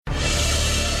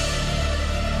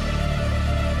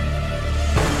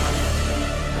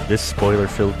This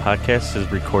spoiler-filled podcast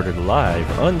is recorded live,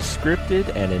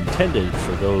 unscripted, and intended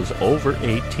for those over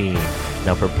 18.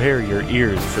 Now prepare your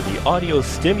ears for the audio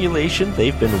stimulation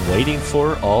they've been waiting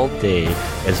for all day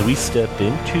as we step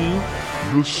into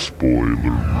the spoiler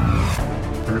room.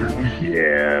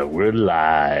 Yeah, we're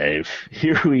live.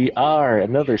 Here we are,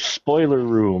 another spoiler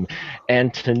room.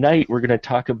 And tonight we're going to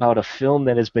talk about a film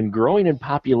that has been growing in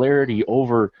popularity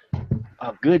over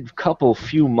a good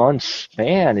few months.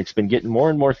 Man, it's been getting more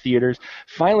and more theaters.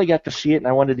 Finally got to see it, and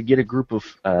I wanted to get a group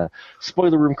of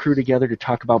spoiler room crew together to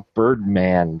talk about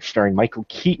Birdman, starring Michael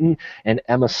Keaton and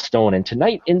Emma Stone. And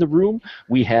tonight in the room,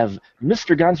 we have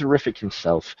Mr. Gonzorific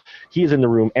himself. He is in the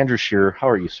room. Andrew Shearer, how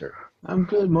are you, sir? I'm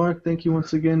good, Mark. Thank you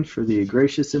once again for the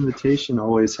gracious invitation.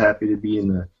 Always happy to be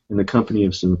in the company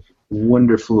of some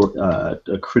wonderful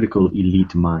critical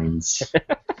elite minds.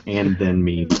 And then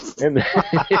me.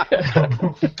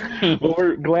 Well,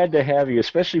 we're glad to have you,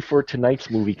 especially for tonight's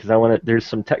movie, because there's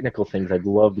some technical things I'd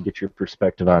love to get your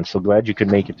perspective on. So glad you could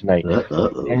make it tonight.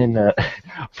 And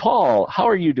Paul, how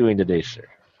are you doing today, sir?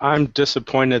 I'm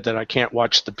disappointed that I can't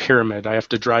watch The Pyramid. I have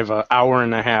to drive an hour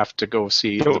and a half to go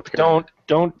see The Pyramid.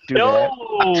 Don't do that.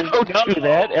 Don't do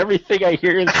that. Everything I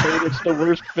hear is saying it's the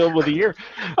worst film of the year.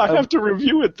 I have to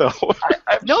review it, though.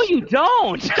 No, you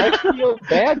don't. I feel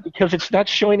bad because it's not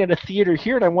showing at a theater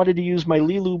here, and I wanted to use my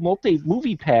Lilu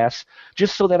Movie Pass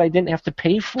just so that I didn't have to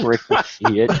pay for it to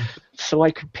see it, so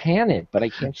I could pan it, but I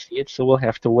can't see it, so we'll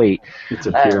have to wait. It's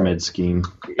a pyramid scheme.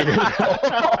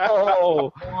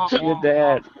 Oh, look at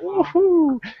that.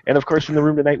 Woohoo. And, of course, in the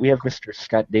room tonight, we have Mr.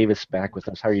 Scott Davis back with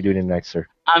us. How are you doing tonight, sir?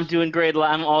 I'm doing great.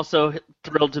 I'm also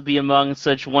thrilled to be among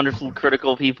such wonderful,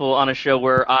 critical people on a show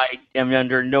where I am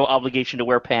under no obligation to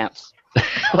wear pants.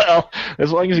 Well,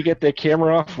 as long as you get that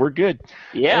camera off, we're good.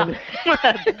 Yeah.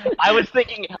 I was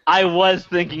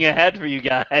thinking ahead for you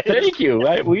guys. Thank you.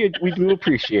 We do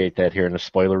appreciate that here in the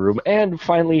spoiler room. And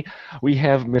finally, we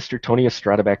have Mr. Tony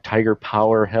Estrada back, Tiger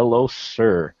Power. Hello,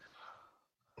 sir.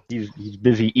 He's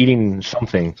busy eating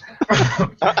something. Sorry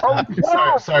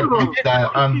about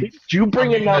that. Did you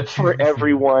bring it up for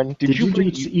everyone? Did you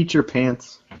eat your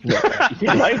pants? Yeah, he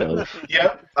might have.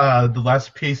 Yep. The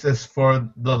last piece is for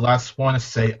the last one to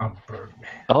say I'm Birdman.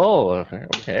 Oh,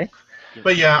 okay.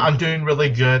 But yeah, I'm doing really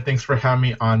good. Thanks for having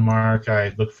me on, Mark.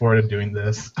 I look forward to doing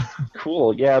this.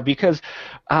 Cool. Yeah, because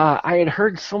I had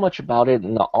heard so much about it,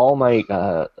 and all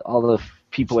the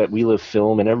people at We Live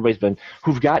Film and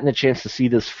who've gotten a chance to see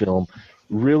this film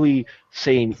really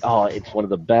saying, oh, it's one of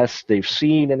the best they've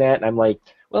seen and that. And I'm like,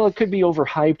 well, it could be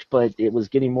overhyped, but it was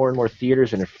getting more and more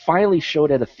theaters, and it finally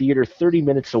showed at a theater 30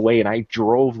 minutes away, and I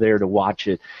drove there to watch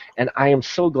it, and I am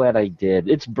so glad I did.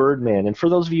 It's Birdman, and for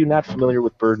those of you not familiar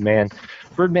with Birdman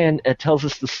tells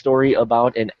us the story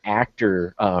about an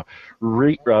actor,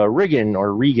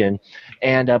 Regan,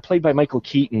 and played by Michael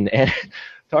Keaton, and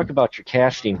talk about your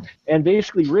casting. And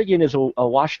basically, Regan is a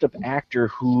washed-up actor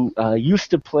who used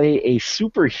to play a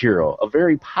superhero, a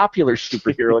very popular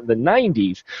superhero in the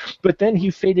 90s, but then he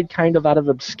faded kind of out of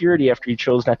obscurity after he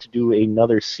chose not to do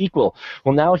another sequel.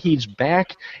 Well, now he's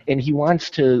back, and he wants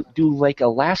to do like a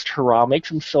last hurrah, makes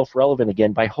himself relevant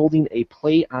again by holding a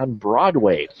play on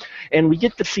Broadway. And we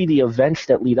get to see the events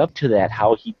that lead up to that,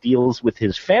 how he deals with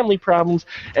his family problems,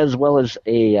 as well as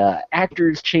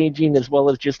actors changing, as well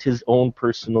as just his own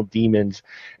personal demons,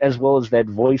 as well as that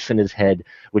voice in his head,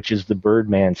 which is the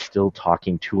Birdman still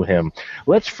talking to him.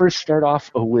 Let's first start off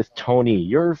with Tony.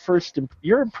 Your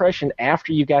impression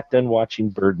after you got done watching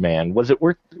Birdman, did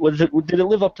it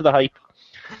live up to the hype?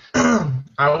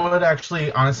 I would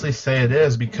actually honestly say it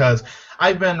is, because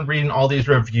I've been reading all these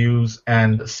reviews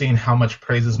and seeing how much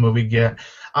praise this movie get.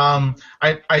 I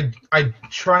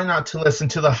try not to listen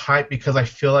to the hype, because I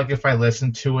feel like if I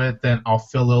listen to it, then I'll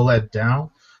feel a little let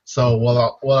down. So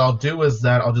what I'll do is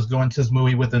that I'll just go into this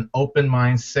movie with an open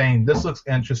mind, saying this looks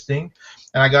interesting.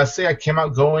 And I gotta say, I came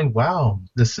out going, wow,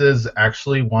 this is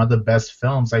actually one of the best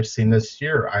films I've seen this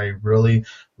year. I really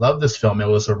love this film. It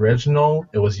was original,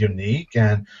 it was unique,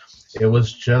 and it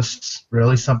was just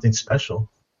really something special.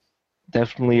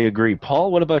 Definitely agree.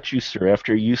 Paul, what about you, sir?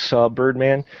 After you saw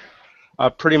Birdman?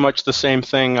 Pretty much the same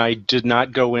thing. I did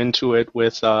not go into it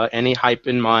with any hype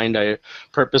in mind. I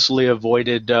purposely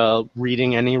avoided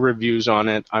reading any reviews on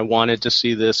it. I wanted to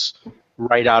see this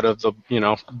right out of the,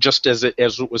 just as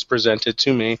it was presented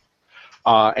to me.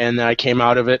 And then I came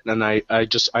out of it, and I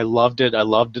loved it. I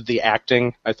loved the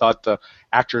acting. I thought the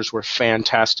actors were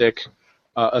fantastic,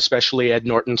 especially Ed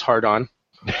Norton's hard-on.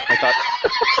 I thought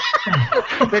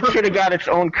that should have got its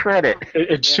own credit.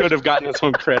 It should have gotten its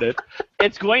own credit.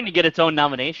 It's going to get its own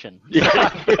nomination.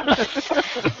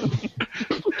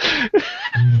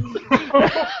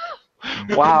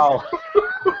 Wow.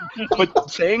 But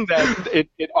saying that,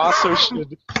 it also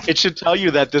should tell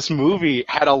you that this movie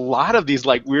had a lot of these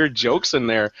like weird jokes in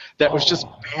there that was just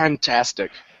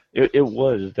fantastic. It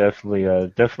was definitely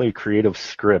a creative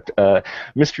script.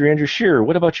 Mr. Andrew Shearer,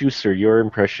 what about you, sir? Your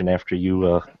impression after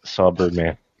you saw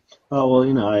Birdman? Oh well,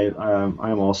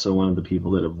 I'm also one of the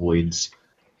people that avoids,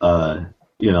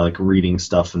 like reading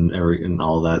stuff and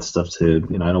all that stuff too.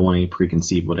 I don't want any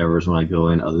preconceived whatevers when I go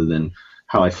in, other than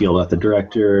how I feel about the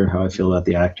director, how I feel about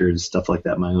the actors, stuff like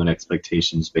that. My own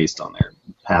expectations based on their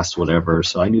past whatever.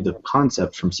 So I knew the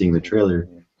concept from seeing the trailer,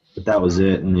 but that was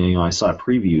it. And I saw a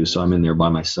preview, so I'm in there by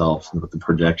myself with the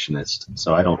projectionist.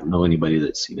 So I don't know anybody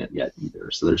that's seen it yet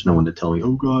either. So there's no one to tell me,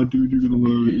 "Oh God, dude, you're gonna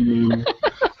love it."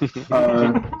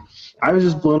 I was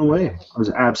just blown away. I was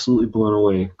absolutely blown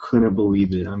away. Couldn't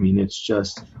believe it. I mean, it's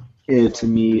just, to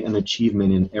me, an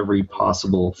achievement in every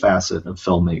possible facet of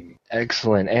filmmaking.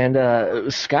 Excellent.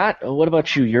 And Scott, what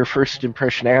about you? Your first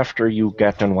impression after you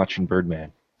got done watching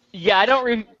Birdman? Yeah, I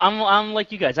don't. I'm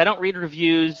like you guys. I don't read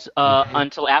reviews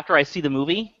until after I see the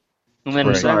movie. And then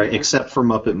I'm sorry, except for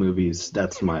Muppet movies.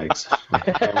 That's my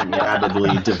I'm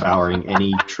avidly devouring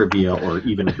any trivia or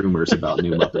even rumors about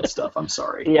new Muppet stuff. I'm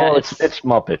sorry. Yeah, well, it's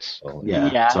Muppets. So.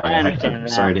 Yeah, sorry, I understand that.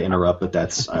 Sorry to interrupt, but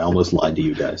I almost lied to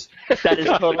you guys. That is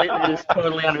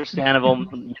totally understandable.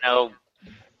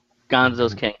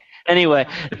 Gonzo's king. Anyway,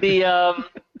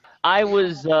 I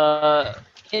was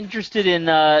interested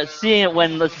in seeing it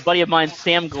when this buddy of mine,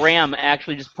 Sam Graham,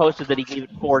 actually just posted that he gave it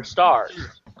 4 stars.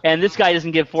 And this guy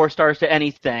doesn't give 4 stars to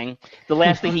anything. The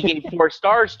last thing he gave 4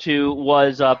 stars to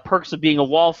was Perks of Being a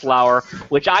Wallflower,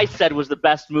 which I said was the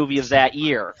best movie of that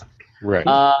year. Right.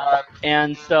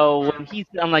 And so when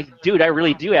I'm like, dude, I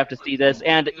really do have to see this.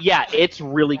 And yeah, it's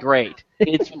really great.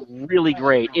 It's really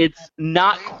great. It's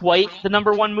not quite the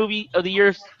 #1 movie of the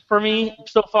year for me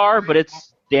so far, but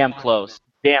it's damn close.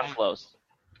 Damn close.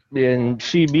 And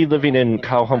see, me living in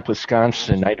Cowhump,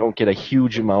 Wisconsin, I don't get a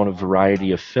huge amount of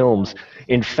variety of films.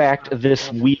 In fact, this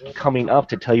week coming up,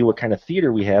 to tell you what kind of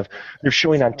theater we have, they're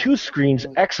showing on 2 screens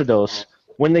Exodus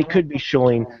when they could be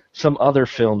showing some other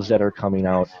films that are coming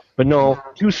out. But no,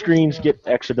 2 screens get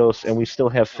Exodus, and we still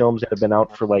have films that have been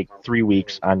out for like 3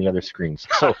 weeks on the other screens.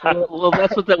 So, well,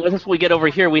 that's what we get over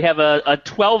here. We have a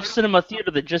 12 cinema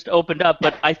theater that just opened up,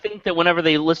 but I think that whenever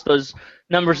they list those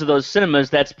numbers of those cinemas,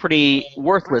 that's pretty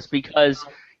worthless because,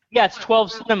 yeah, it's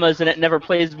 12 cinemas and it never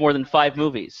plays more than 5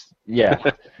 movies.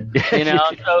 yeah.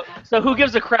 So who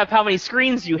gives a crap how many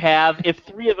screens you have if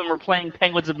 3 of them are playing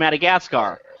Penguins of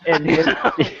Madagascar?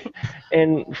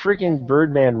 And freaking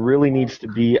Birdman really needs to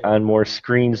be on more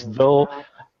screens, though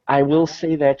I will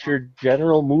say that your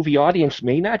general movie audience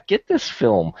may not get this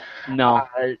film. No.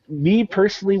 Me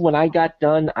personally, when I got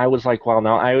done, I was like, well,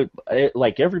 now I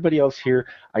like everybody else here,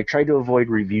 I tried to avoid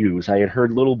reviews. I had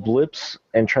heard little blips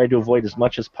and tried to avoid as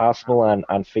much as possible on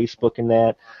Facebook and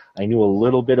that. I knew a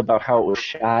little bit about how it was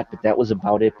shot, but that was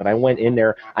about it. But I went in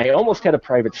there. I almost had a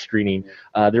private screening.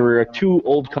 There were 2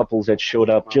 old couples that showed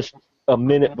up just a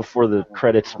minute before the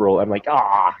credits roll. I'm like,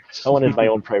 I wanted my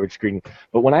own private screening.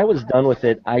 But when I was done with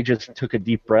it, I just took a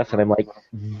deep breath, and I'm like,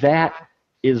 that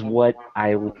is what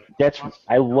I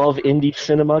love indie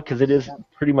cinema, because it is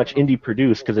pretty much indie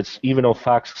produced, because it's, even though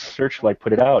Fox Searchlight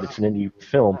put it out, it's an indie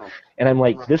film. And I'm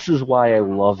like, this is why I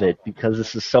love it, because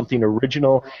this is something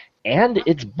original, and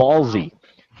it's ballsy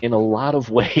in a lot of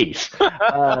ways.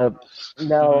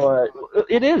 Now,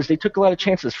 it is. They took a lot of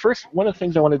chances. First, one of the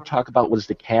things I wanted to talk about was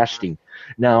the casting.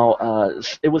 Now,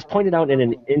 it was pointed out in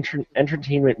an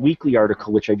Entertainment Weekly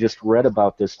article, which I just read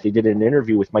about this. They did an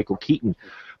interview with Michael Keaton.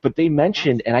 But they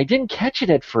mentioned, and I didn't catch it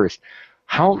at first,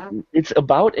 how it's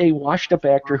about a washed-up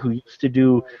actor who used to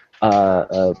do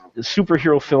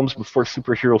superhero films before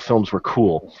superhero films were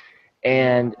cool.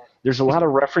 And there's a lot of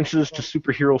references to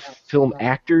superhero film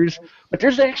actors, but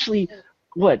there's actually,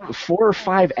 4 or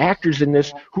 5 actors in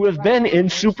this who have been in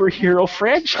superhero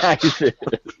franchises.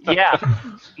 Yeah,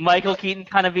 Michael Keaton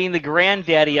kind of being the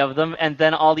granddaddy of them, and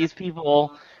then all these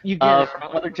people from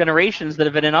other generations that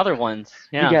have been in other ones.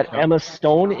 Yeah. You got Emma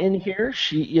Stone in here.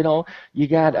 You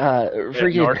got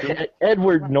freaking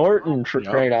Edward Norton, for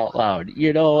crying out loud.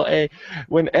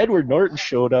 When Edward Norton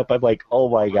showed up, I'm like, oh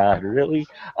my God, really?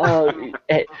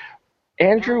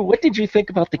 Andrew, what did you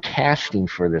think about the casting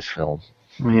for this film?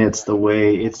 I mean, it's the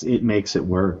way it makes it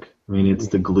work. I mean, it's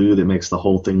the glue that makes the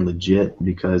whole thing legit,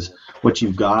 because what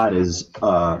you've got is,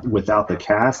 without the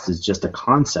cast, is just a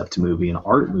concept movie, an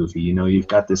art movie. You've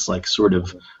got this like sort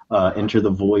of Enter the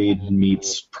Void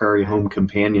meets Prairie Home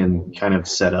Companion kind of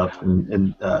setup,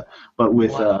 but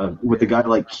with a guy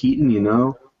like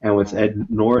Keaton, and with Ed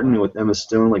Norton and with Emma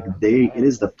Stone, like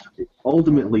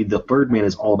ultimately the Birdman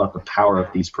is all about the power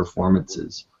of these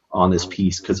performances on this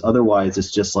piece, because otherwise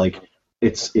it's just like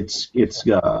it's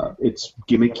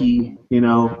gimmicky,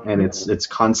 and it's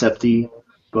concepty.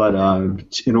 But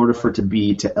in order for it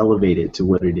to elevate it to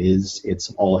what it is,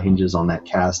 it's all hinges on that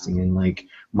casting. And like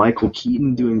Michael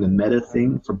Keaton doing the meta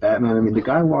thing for Batman, I mean, the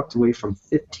guy walked away from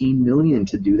 $15 million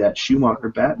to do that Schumacher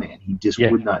Batman. He just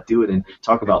would not do it. And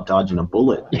talk about dodging a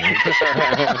bullet.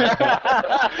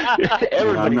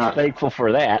 Everybody's thankful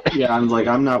for that. Yeah,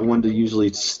 I'm not one to usually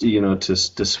to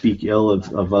speak ill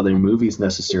of other movies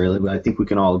necessarily, but I think we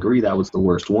can all agree that was the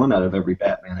worst one out of every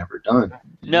Batman ever done.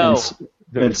 No.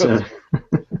 Batman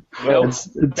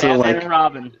and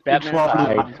Robin. Batman and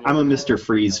Robin. I'm a Mr.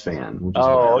 Freeze fan.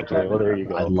 Okay. Well, there you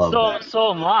go. I love that.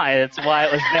 So am I. That's why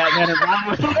it was Batman and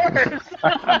Robin first.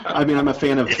 I mean, I'm a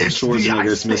fan of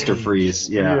Schwarzenegger's Mr. Freeze.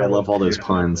 Yeah, I love all those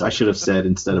puns. I should have said,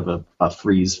 instead of a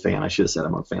Freeze fan, I should have said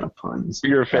I'm a fan of puns.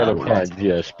 You're a fan of puns,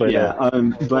 yes. But, you got a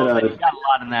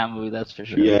lot in that movie, that's for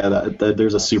sure. Yeah,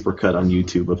 there's a supercut on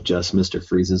YouTube of just Mr.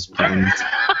 Freeze's puns.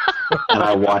 And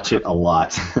I watch it a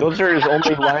lot. Those are his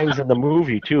only lines in the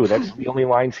movie, too. That's the only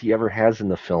lines he ever has in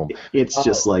the film. It's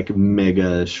just like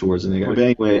mega Schwarzenegger. But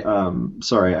anyway,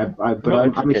 sorry,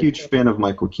 I'm a huge fan of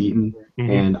Michael Keaton,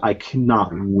 and I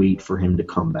cannot wait for him to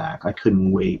come back. I couldn't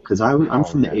wait, because I'm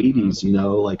from the 80s,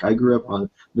 like I grew up on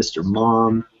Mr.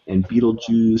 Mom and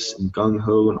Beetlejuice and Gung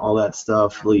Ho and all that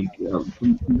stuff. Like,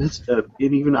 and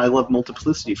even I love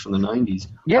Multiplicity from the 90s.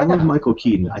 Yeah. I love Michael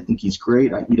Keaton. I think he's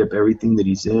great. I eat up everything that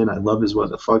he's in. I love his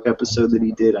What the Fuck episode that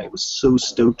he did. I was so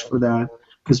stoked for that.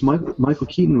 Because Michael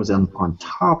Keaton was on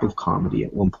top of comedy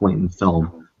at one point in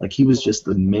film. Like, he was just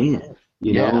the man,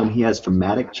 and he has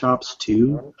dramatic chops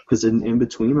too. Because in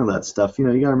between all that stuff, you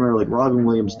got to remember, like, Robin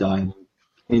Williams died.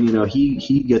 And,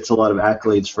 he gets a lot of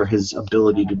accolades for his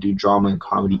ability to do drama and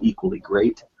comedy equally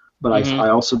great. But I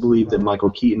also believe that Michael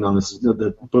Keaton, on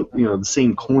the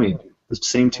same coin, the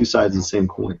same two sides of the same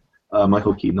coin,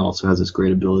 Michael Keaton also has this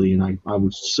great ability. And I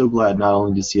was so glad not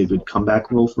only to see a good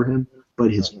comeback role for him,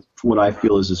 but what I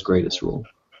feel is his greatest role.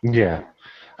 Yeah.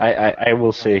 I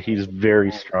will say he's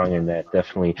very strong in that,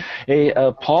 definitely. Hey,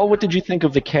 Paul, what did you think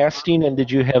of the casting, and did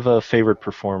you have a favorite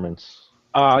performance?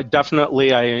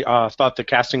 Definitely, I thought the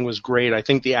casting was great. I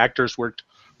think the actors worked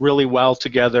really well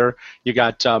together. You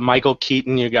got Michael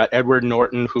Keaton, you got Edward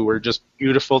Norton, who were just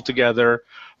beautiful together.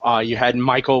 You had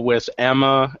Michael with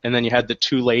Emma, and then you had the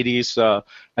two ladies, I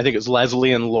think it was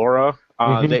Leslie and Laura.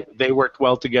 They worked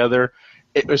well together.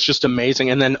 It was just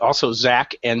amazing. And then also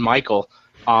Zach and Michael.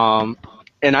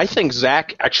 And I think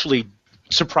Zach actually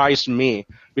surprised me,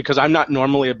 because I'm not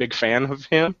normally a big fan of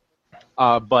him.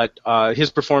 But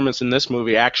his performance in this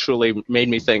movie actually made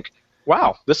me think,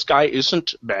 wow, this guy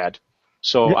isn't bad.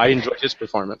 So I enjoyed his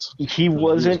performance. He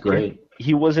wasn't great.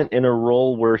 He wasn't in a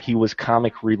role where he was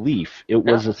comic relief. It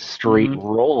was a straight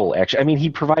role, actually. I mean, he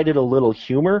provided a little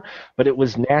humor, but it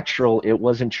was natural. It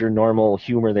wasn't your normal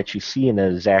humor that you see in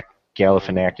a Zach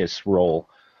Galifianakis role.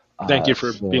 Thank you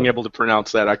for being able to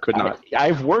pronounce that. I could not.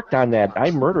 I've worked on that.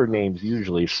 I murder names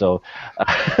usually. So,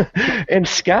 and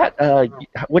Scott,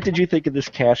 what did you think of this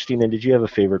casting, and did you have a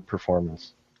favorite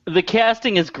performance? The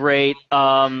casting is great.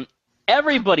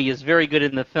 Everybody is very good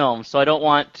in the film, so I don't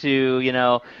want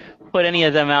to, put any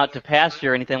of them out to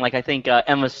pasture or anything. Like, I think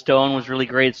Emma Stone was really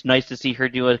great. It's nice to see her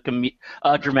do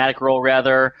a dramatic role,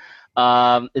 rather.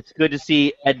 It's good to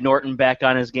see Ed Norton back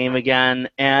on his game again,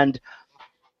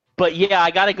 But yeah, I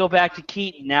got to go back to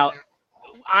Keaton. Now,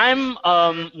 I'm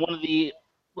one of the,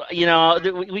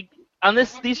 we on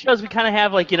these shows we kind of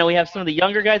have we have some of the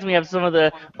younger guys and we have some of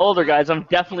the older guys. I'm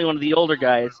definitely one of the older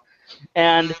guys,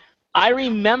 and I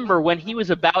remember when he was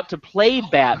about to play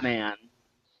Batman,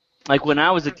 like when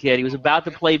I was a kid, he was about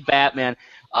to play Batman.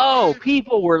 Oh,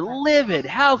 people were livid.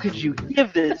 How could you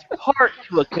give this part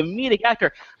to a comedic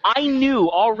actor? I knew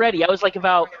already. I was like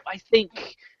about, I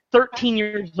think, 13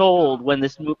 years old when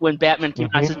Batman came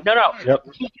out. I said, no,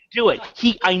 he can do it.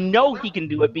 I know he can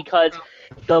do it, because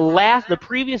the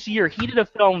previous year he did a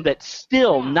film that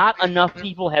still not enough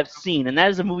people have seen, and that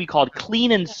is a movie called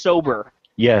Clean and Sober.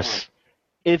 Yes.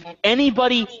 If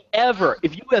anybody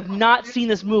if you have not seen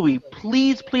this movie,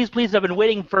 please, please, please, I've been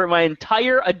waiting for my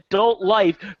entire adult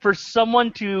life for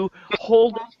someone to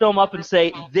hold this film up and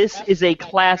say, this is a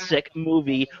classic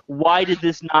movie. Why did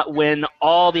this not win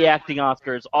all the acting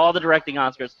Oscars, all the directing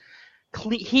Oscars?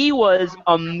 He was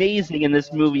amazing in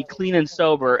this movie, Clean and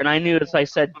Sober, and I knew, as I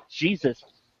said, Jesus,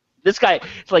 this guy,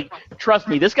 it's like, trust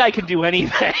me, this guy can do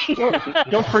anything.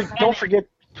 Don't forget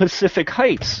Pacific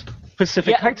Heights.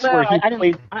 Heights, where he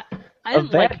played I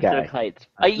didn't like Pacific Heights.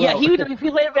 Yeah, he played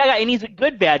a bad guy, and he's a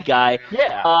good bad guy.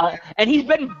 Yeah. And he's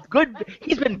been good.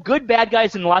 He's been good bad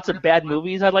guys in lots of bad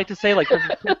movies. I'd like to say, like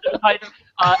Pacific Heights.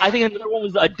 I think another one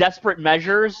was Desperate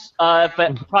Measures. But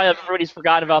probably everybody's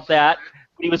forgotten about that.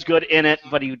 He was good in it,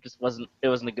 but he just wasn't. It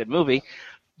wasn't a good movie.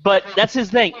 But that's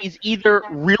his thing. He's either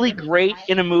really great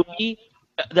in a movie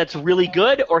that's really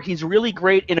good, or he's really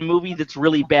great in a movie that's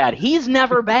really bad. He's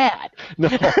never bad.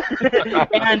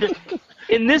 And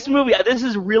in this movie, this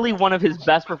is really one of his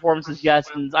best performances. Yes,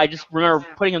 and I just remember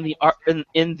putting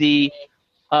in the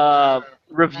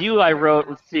review I wrote.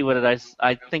 Let's see, what did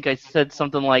I think I said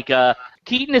something like,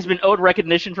 Keaton has been owed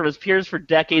recognition from his peers for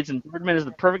decades, and Birdman is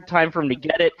the perfect time for him to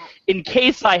get it. In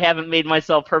case I haven't made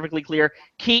myself perfectly clear,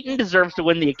 Keaton deserves to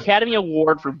win the Academy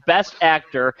Award for Best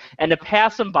Actor, and to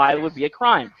pass him by would be a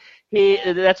crime.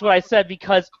 That's what I said,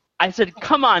 because I said,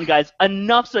 come on, guys,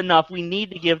 enough's enough. We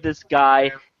need to give this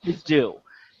guy his due.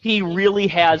 He really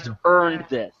has earned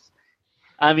this.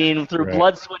 I mean, through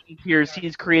blood, sweat, and tears,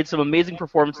 he's created some amazing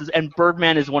performances, and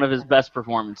Birdman is one of his best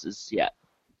performances yet.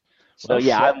 So,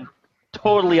 I'm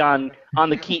totally on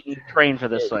the Keaton train for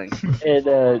this thing.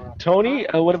 And Tony,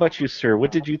 what about you, sir?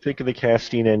 What did you think of the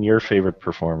casting and your favorite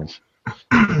performance?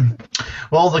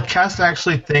 Well, the cast I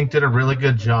actually think did a really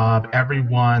good job.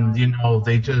 Everyone,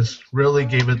 they just really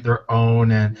gave it their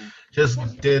own and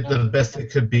just did the best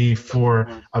it could be for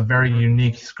a very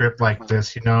unique script like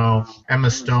this.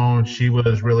 Emma Stone, she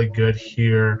was really good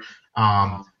here.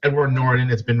 Edward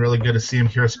Norton, it's been really good to see him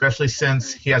here, especially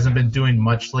since he hasn't been doing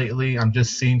much lately. I'm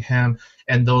just seeing him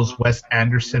in those Wes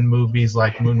Anderson movies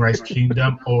like Moonrise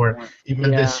Kingdom, or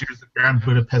even this year's The Grand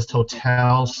Budapest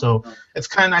Hotel. So it's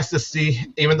kind of nice to see,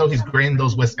 even though he's great in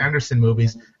those Wes Anderson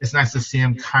movies, it's nice to see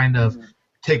him kind of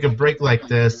take a break like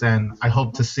this, and I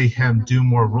hope to see him do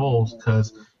more roles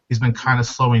because he's been kind of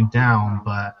slowing down.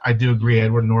 But I do agree,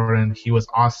 Edward Norton, he was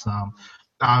awesome.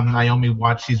 Naomi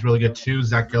Watts, she's really good too.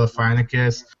 Zach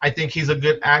Galifianakis, I think he's a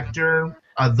good actor.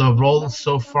 The role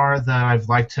so far that I've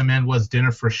liked him in was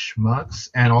Dinner for Schmucks,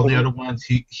 and all the other ones,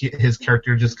 his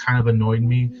character just kind of annoyed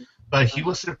me. But he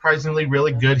was surprisingly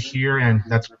really good here, and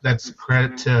that's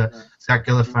credit to Zach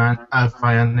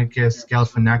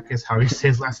Galifianakis, how do you say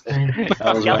his last name?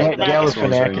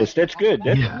 Galifianakis, that's good.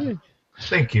 That's good.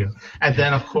 Thank you. And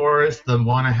then, of course, the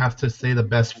one I have to say the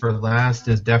best for last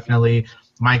is definitely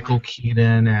Michael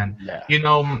Keaton. And,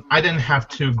 I didn't have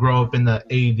to grow up in the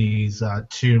 80s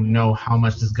to know how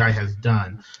much this guy has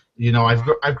done.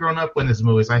 I've grown up with his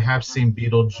movies. I have seen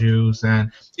Beetlejuice,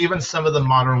 and even some of the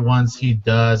modern ones he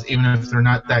does, even if they're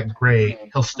not that great,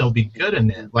 he'll still be good in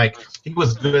it. Like, he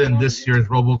was good in this year's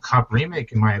RoboCop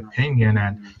remake, in my opinion,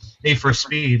 and Need for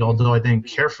Speed, although I didn't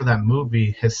care for that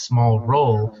movie, his small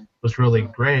role was really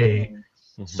great.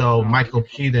 So Michael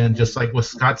Keaton, just like what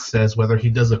Scott says, whether he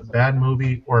does a bad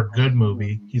movie or a good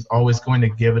movie, he's always going to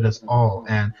give it his all.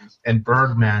 And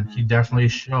Birdman, he definitely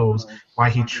shows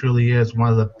why he truly is one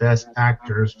of the best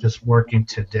actors just working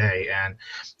today. And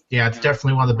yeah, it's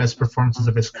definitely one of the best performances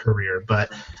of his career.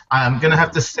 But I'm going to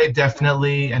have to say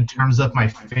definitely in terms of my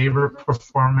favorite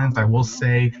performance, I will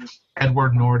say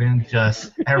Edward Norton,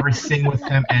 just every scene with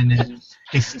him in it,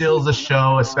 he steals the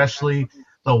show, especially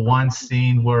the one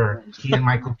scene where he and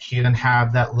Michael Keaton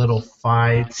have that little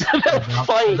fight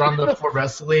on the floor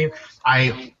wrestling.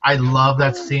 I love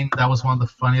that scene. That was one of the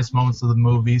funniest moments of the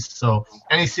movie. So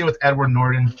any scene with Edward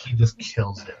Norton, he just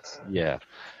kills it. Yeah.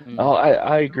 Oh,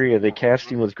 I agree. The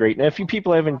casting was great. Now, if you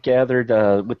people haven't gathered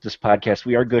with this podcast,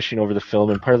 we are gushing over the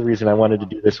film, and part of the reason I wanted to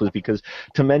do this was because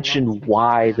to mention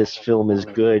why this film is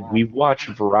good. We've watched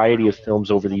a variety of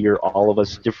films over the year, all of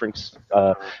us, different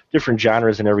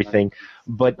genres and everything,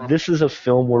 but this is a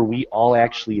film where we all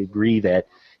actually agree that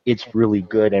it's really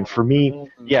good. And for me,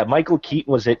 Michael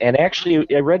Keaton was it. And actually,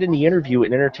 I read in the interview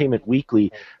in Entertainment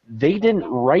Weekly, they didn't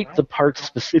write the part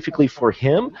specifically for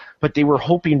him, but they were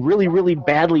hoping really, really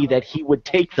badly that he would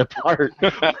take the part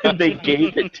when they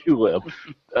gave it to him.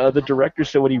 The director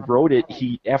said when he wrote it,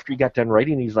 after he got done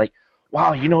writing, he's like,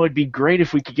 wow, it'd be great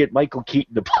if we could get Michael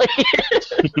Keaton to play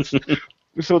it.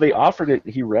 So they offered it,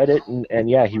 he read it, and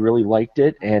he really liked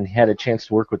it and had a chance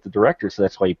to work with the director, so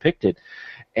that's why he picked it.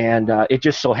 And it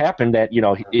just so happened that,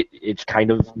 it's kind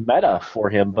of meta for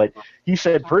him. But he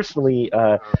said personally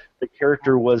the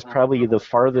character was probably the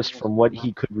farthest from what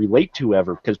he could relate to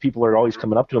ever, because people are always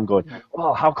coming up to him going,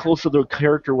 oh, how close the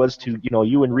character was to,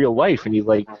 you in real life. And he's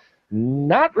like,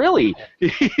 not really.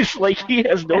 He's like, he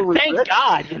has no regrets. Thank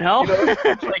God,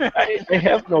 It's like, I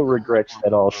have no regrets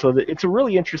at all. So it's a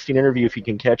really interesting interview if you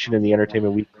can catch it in the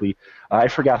Entertainment Weekly. I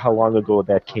forgot how long ago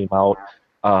that came out.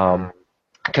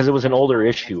 because it was an older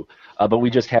issue, but we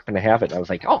just happened to have it. And I was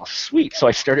like, oh, sweet. So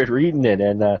I started reading it,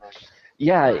 and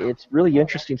yeah, it's really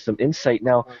interesting, some insight.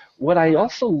 Now, what I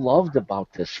also loved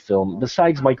about this film,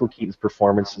 besides Michael Keaton's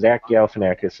performance, Zach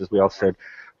Galifianakis, as we all said,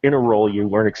 in a role you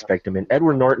weren't expecting him in,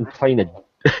 Edward Norton playing a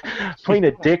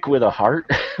dick with a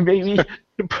heart, maybe,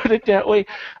 to put it that way.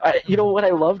 You know, what I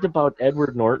loved about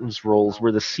Edward Norton's roles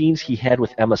were the scenes he had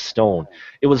with Emma Stone.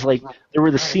 It was like there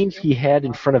were the scenes he had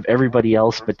in front of everybody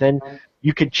else, but then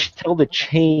you could tell the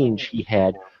change he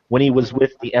had when he was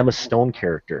with the Emma Stone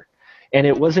character. And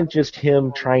it wasn't just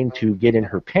him trying to get in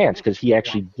her pants, because he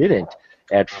actually didn't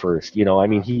at first. You know, I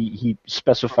mean, he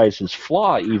specifies his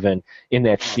flaw even in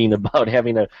that scene about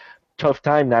having a tough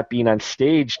time not being on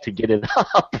stage to get it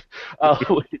up.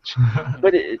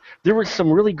 There were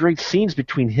some really great scenes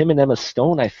between him and Emma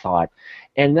Stone, I thought.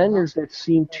 And then there's that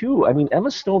scene, too. I mean,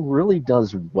 Emma Stone really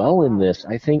does well in this.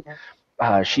 I think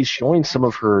she's showing some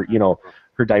of her, you know,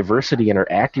 her diversity and her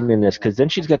acting in this, because then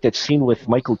she's got that scene with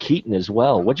Michael Keaton as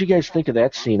well. What'd you guys think of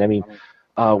that scene? I mean,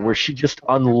 where she just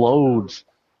unloads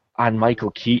on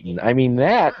Michael Keaton. I mean,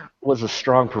 that was a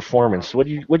strong performance.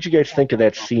 What'd you guys think of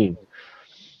that scene?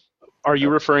 Are you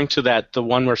referring to the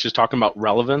one where she's talking about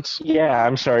relevance? Yeah,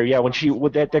 I'm sorry. Yeah, when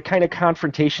with that kind of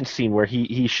confrontation scene where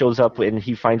he shows up and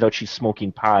he finds out she's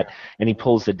smoking pot, and he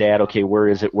pulls the dad, okay, where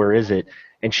is it?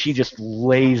 And she just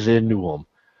lays into him.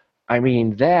 I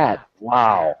mean,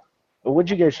 wow. What'd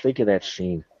you guys think of that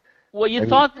scene? Well, you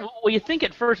think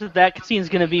at first that scene is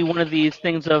going to be one of these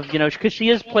things of, you know, because she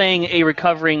is playing a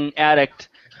recovering addict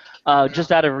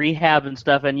just out of rehab and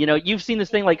stuff, and, you know, you've seen this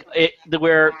thing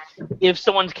where if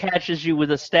someone catches you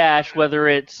with a stash, whether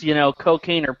it's, you know,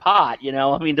 cocaine or pot, you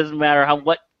know, I mean, it doesn't matter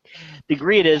what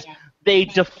degree it is, they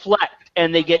deflect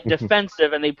and they get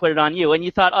defensive and they put it on you. And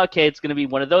you thought, okay, it's going to be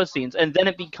one of those scenes. And then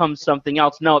it becomes something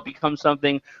else. No, it becomes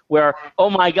something where, oh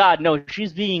my God, no,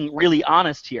 she's being really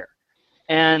honest here.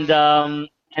 And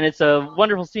it's a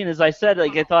wonderful scene. As I said,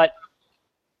 like, I thought,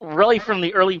 really from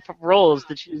the early roles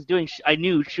that she was doing, I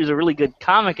knew she was a really good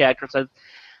comic actress. I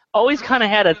always kind of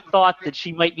had a thought that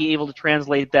she might be able to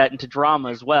translate that into drama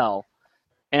as well.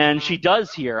 And she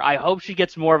does here. I hope she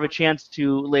gets more of a chance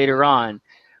to later on.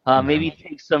 Maybe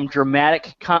take some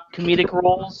dramatic comedic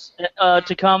roles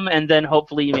to come, and then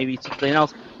hopefully maybe something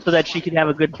else, so that she can have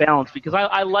a good balance. Because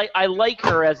I like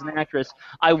her as an actress.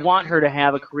 I want her to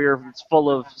have a career that's full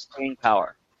of staying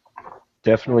power.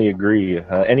 Definitely agree.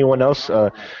 Anyone else?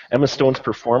 Emma Stone's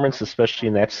performance, especially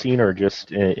in that scene, or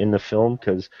just in the film?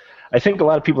 Because I think a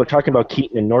lot of people are talking about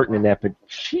Keaton and Norton in that, but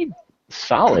she's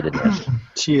solid in this.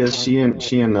 She is. She and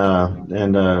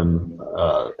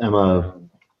Emma.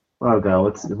 Oh God,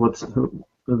 what's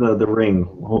the Ring?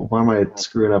 Why am I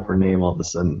screwing up her name all of a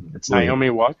sudden? It's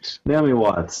Naomi Watts. Naomi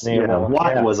Watts.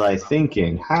 What was I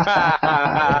thinking?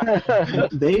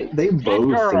 They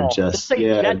both are just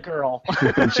Jet Girl.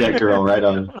 Jet Girl, right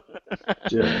on.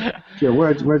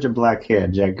 Where's your black hair,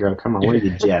 Jet Girl? Come on, where's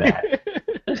your jet at?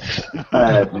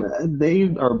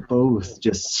 They are both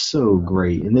just so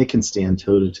great, and they can stand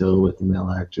toe to toe with the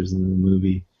male actors in the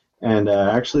movie. And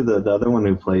actually, the other one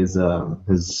who plays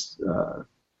there's a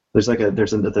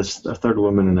third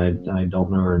woman, and I don't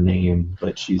know her name,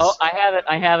 but she's. Oh,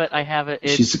 I have it.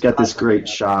 She's got this great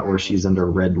shot where she's under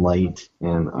red light,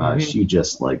 and she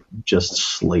just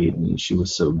slayed me. She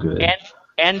was so good.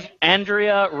 And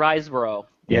Andrea Riseborough.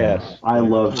 Yes, I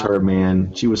loved her,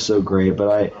 man. She was so great.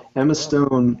 But Emma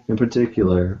Stone in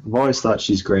particular, I've always thought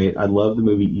she's great. I love the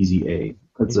movie Easy A.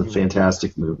 It's a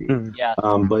fantastic movie. Yeah.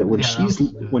 But when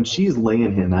she's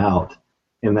laying him out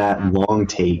in that long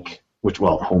take, which,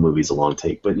 well, the whole movie's a long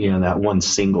take, but, you know, that one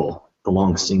single, the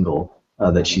long single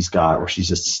that she's got, where she's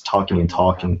just talking and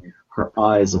talking, her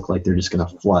eyes look like they're just going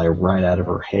to fly right out of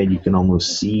her head. You can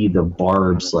almost see the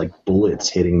barbs, like bullets,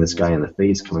 hitting this guy in the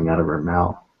face coming out of her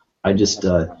mouth.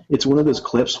 It's one of those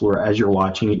clips where, as you're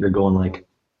watching it, you're going like,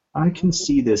 I can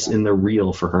see this in the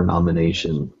reel for her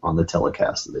nomination on the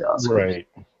telecast of the Oscars. Right.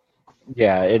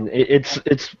 Yeah, and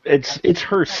it's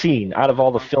her scene out of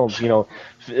all the films, you know,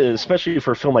 especially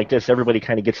for a film like this, everybody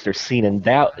kind of gets their scene, and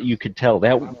that you could tell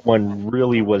that one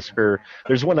really was her.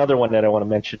 There's one other one that I want to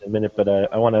mention in a minute, but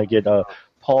I want to get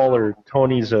Paul or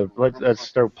Tony's. Let's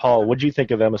start. Paul, what do you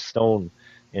think of Emma Stone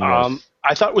in this?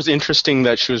 I thought it was interesting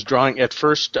that she was drawing at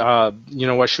first. She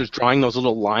was drawing those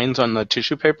little lines on the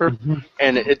tissue paper,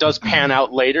 and it does pan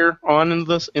out later on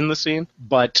in the scene.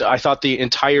 But I thought the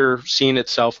entire scene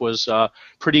itself was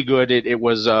pretty good. It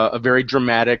was a very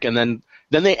dramatic, and then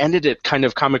they ended it kind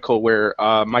of comical, where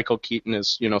Michael Keaton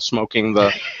is smoking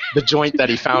the joint that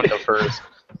he found of hers,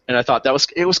 and I thought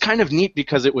it was kind of neat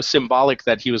because it was symbolic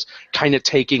that he was kind of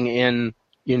taking in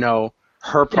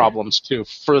her problems too.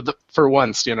 For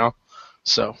once,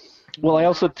 So. Well, I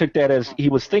also took that as he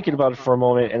was thinking about it for a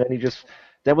moment, and then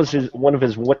that was one of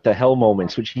his what the hell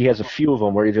moments, which he has a few of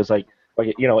them where he just like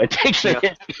it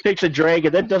takes a drag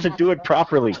and then doesn't do it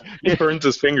properly. He burns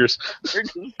his fingers.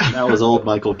 That was old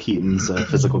Michael Keaton's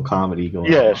physical comedy going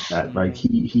on. Yes. Like he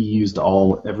used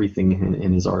everything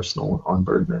in his arsenal on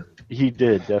Birdman. He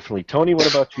did, definitely. Tony, what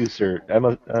about you, sir?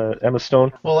 Emma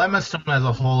Stone? Well, Emma Stone as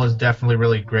a whole is definitely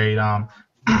really great.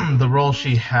 The role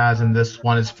she has in this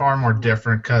one is far more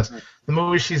different because the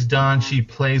movie she's done, she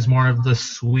plays more of the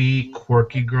sweet,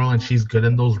 quirky girl, and she's good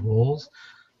in those roles.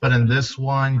 But in this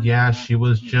one, yeah, she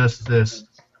was just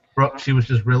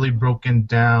really broken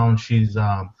down. She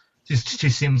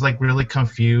seems like really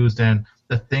confused, and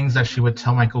the things that she would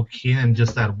tell Michael Keaton,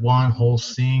 just that one whole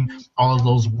scene, all of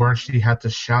those words she had to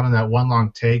shout in that one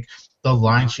long take, the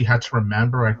lines she had to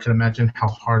remember, I could imagine how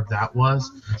hard that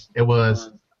was. It was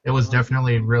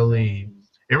definitely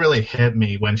it really hit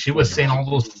me. When she was saying all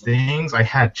those things, I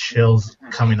had chills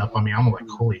coming up on me. I'm like,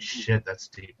 holy shit, that's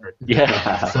deep.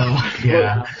 Yeah. So,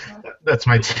 yeah, that's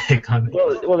my take on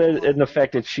it. Well, and the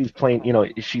fact that she's playing,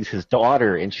 she's his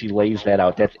daughter, and she lays that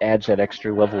out, that adds that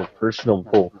extra level of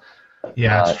personal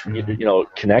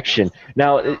connection.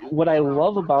 Now, what I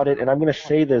love about it, and I'm going to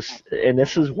say this, and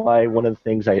this is why one of the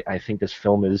things I think this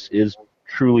film is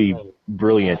truly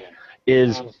brilliant,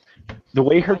 is the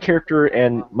way her character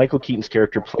and Michael Keaton's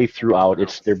character play throughout.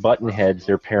 It's their button heads,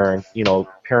 their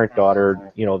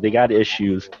parent-daughter, they got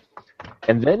issues.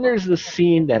 And then there's the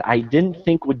scene that I didn't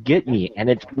think would get me, and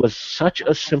it was such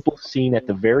a simple scene at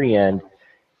the very end,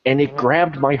 and it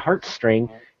grabbed my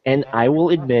heartstring, and I will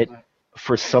admit,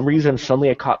 for some reason, suddenly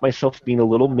I caught myself being a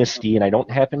little misty, and I don't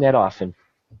happen that often.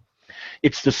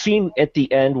 It's the scene at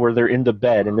the end where they're in the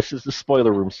bed, and this is the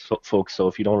spoiler room, folks, so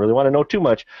if you don't really want to know too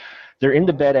much, they're in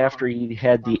the bed after he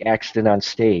had the accident on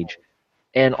stage.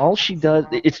 And all she does,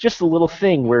 it's just a little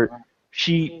thing where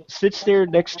she sits there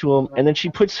next to him, and then she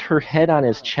puts her head on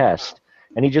his chest,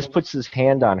 and he just puts his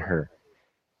hand on her.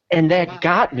 And that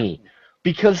got me,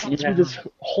 because through this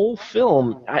whole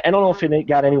film, I don't know if it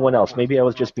got anyone else, maybe I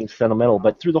was just being sentimental,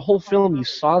 but through the whole film you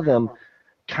saw them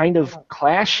kind of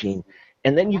clashing,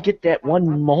 and then you get that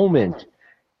one moment,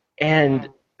 and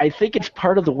I think it's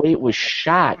part of the way it was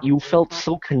shot. You felt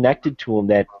so connected to him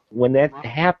that when that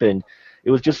happened, it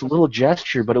was just a little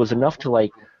gesture, but it was enough to like,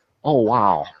 oh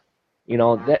wow,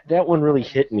 that one really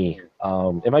hit me.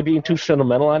 Am I being too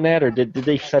sentimental on that, or did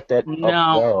they set that up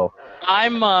well?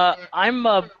 I'm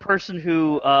a person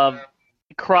who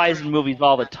cries in movies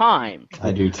all the time.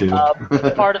 I do too.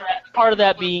 Part of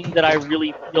that being that I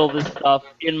really feel this stuff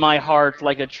in my heart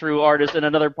like a true artist, and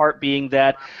another part being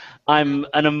that I'm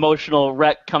an emotional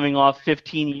wreck coming off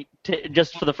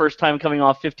just for the first time coming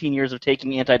off 15 years of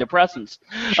taking antidepressants.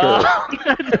 Sure.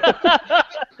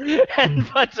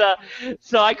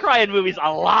 So I cry in movies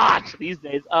a lot these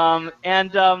days.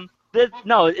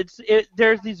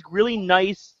 There's these really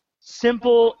nice,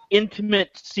 simple,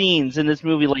 intimate scenes in this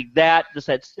movie like that, just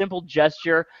that simple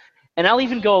gesture. And I'll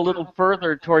even go a little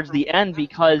further towards the end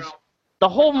because the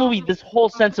whole movie, this whole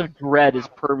sense of dread is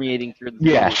permeating through the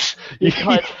movie. Yes.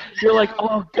 Because you're like,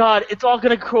 oh, God, it's all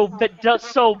going to go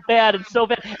so bad and so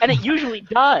bad. And it usually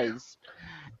does.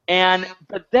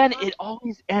 But then it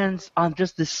always ends on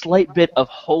just this slight bit of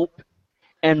hope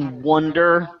and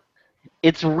wonder.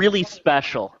 It's really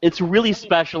special. It's really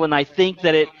special, and I think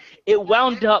that it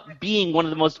wound up being one of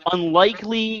the most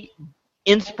unlikely,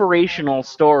 inspirational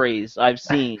stories I've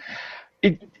seen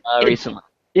recently.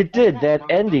 It did, that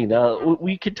ending.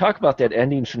 We could talk about that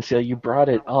ending since you brought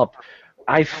it up.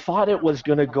 I thought it was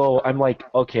going to go, I'm like,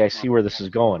 okay, I see where this is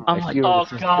going. I'm like, oh,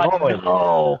 God,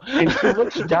 no. And she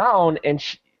looks down, and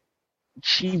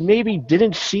she maybe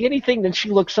didn't see anything, then she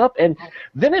looks up, and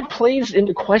then it plays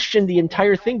into question the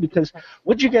entire thing, because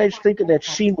what do you guys think of that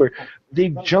scene where they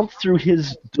jump through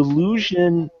his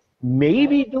delusion,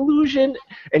 and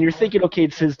you're thinking, okay,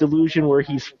 it's his delusion where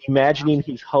he's imagining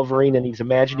he's hovering, and he's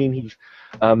imagining he's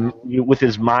with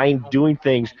his mind doing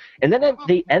things, and then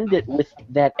they end it with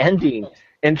that ending,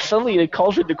 and suddenly it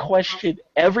calls into question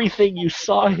everything you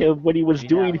saw him when he was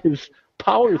doing his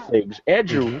power things.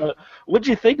 Andrew, what did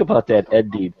you think about that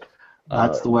ending?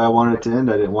 That's the way I wanted it to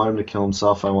end. I didn't want him to kill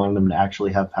himself. I wanted him to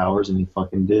actually have powers, and he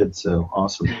fucking did. So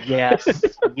awesome. Yes,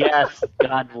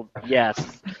 God,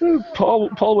 yes.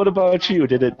 Paul, what about you?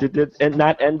 Did it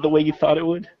not end the way you thought it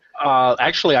would?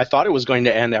 Actually, I thought it was going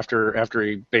to end after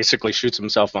he basically shoots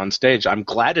himself on stage. I'm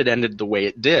glad it ended the way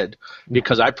it did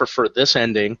because I prefer this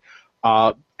ending.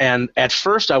 And And at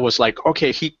first I was like,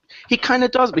 okay, he kind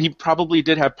of does, but he probably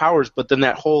did have powers. But then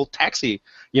that whole taxi,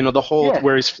 the whole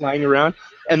where he's flying around,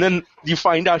 and then you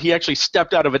find out he actually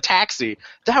stepped out of a taxi.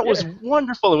 That was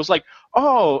wonderful. It was like,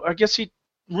 oh, I guess he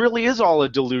really is all a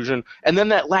delusion. And then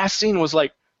that last scene was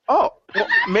like, oh, well,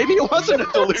 maybe it wasn't a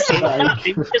delusion.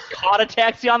 He just caught a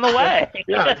taxi on the way.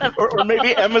 Yeah, or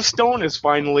maybe Emma Stone has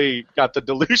finally got the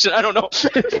delusion. I don't know.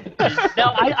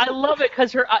 No, I love it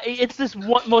because it's this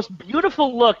most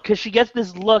beautiful look because she gets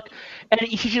this look, and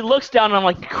she looks down and I'm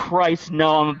like, Christ,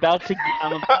 no, I'm about to say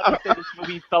this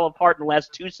movie fell apart in the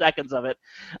last 2 seconds of it,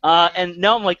 and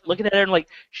no, I'm like looking at her and like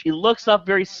she looks up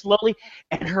very slowly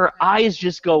and her eyes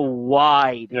just go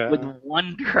wide with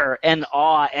wonder and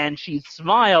awe, and she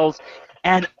smiles,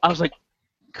 and I was like,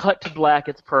 cut to black,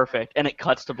 it's perfect, and it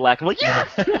cuts to black. I'm like, yes!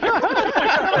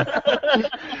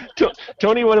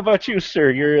 Tony, what about you,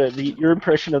 sir? Your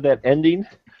impression of that ending?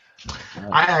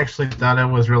 I actually thought it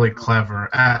was really clever.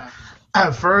 At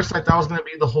first, I thought it was going to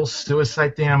be the whole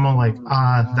suicide thing. I'm like,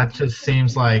 that just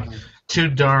seems like too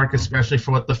dark, especially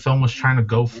for what the film was trying to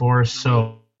go for.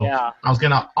 So I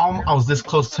was this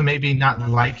close to maybe not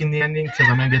liking the ending because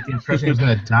I'm going to get the impression he was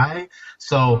going to die.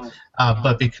 So,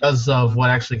 but because of what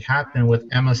actually happened with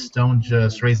Emma Stone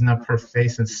just raising up her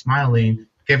face and smiling,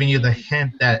 giving you the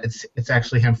hint that it's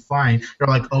actually him flying, you're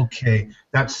like, okay,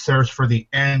 that serves for the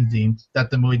ending that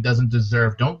the movie doesn't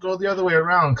deserve. Don't go the other way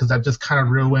around because that just kind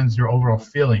of ruins your overall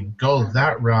feeling. Go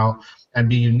that route and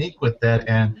be unique with that,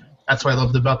 and that's what I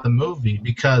loved about the movie,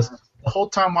 because the whole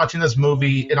time watching this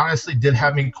movie, it honestly did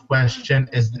have me question,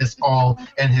 is this all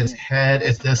in his head?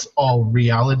 Is this all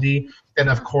reality? And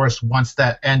of course, once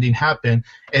that ending happened,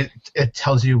 it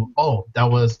tells you, oh, that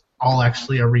was all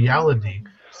actually a reality.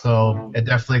 So it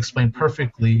definitely explained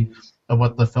perfectly of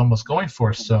what the film was going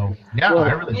for. So yeah,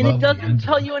 I really and love it doesn't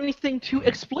tell you anything too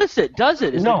explicit, does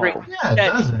it? No. Yeah, it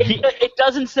doesn't. It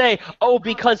doesn't say, oh,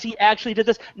 because he actually did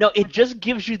this. No, it just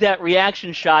gives you that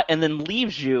reaction shot and then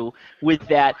leaves you with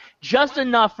that, just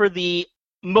enough for the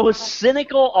most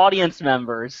cynical audience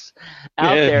members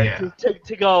out there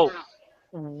to go,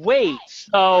 wait,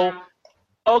 so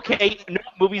okay, no,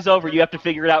 movie's over. You have to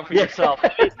figure it out for yourself.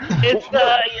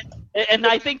 And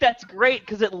I think that's great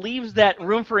because it leaves that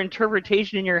room for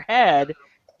interpretation in your head,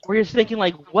 where you're thinking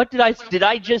like, what did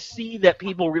I just see that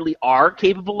people really are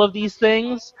capable of these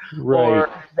things, or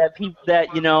that people that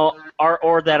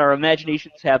or that our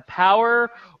imaginations have power,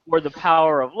 or the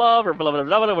power of love, or blah blah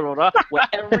blah blah blah blah,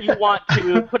 whatever you want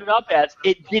to put it up as.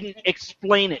 It didn't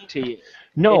explain it to you.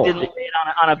 No, it didn't lay it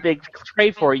on a big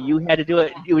tray for you. You had to do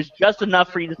it. It was just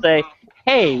enough for you to say,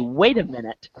 hey, wait a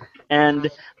minute. And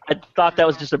I thought that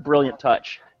was just a brilliant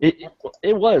touch. It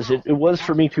was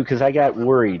for me too, because I got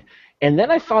worried. And then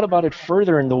I thought about it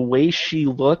further, and the way she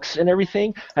looks and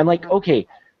everything, I'm like, okay,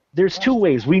 there's two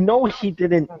ways. We know he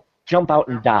didn't jump out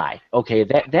and die. Okay,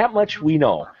 that much we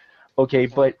know. Okay,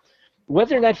 but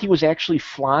whether or not he was actually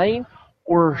flying,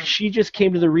 or she just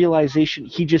came to the realization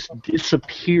he just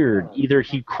disappeared. Either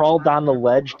he crawled down the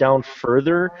ledge down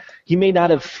further. He may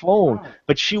not have flown,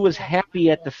 but she was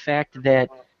happy at the fact that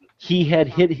he had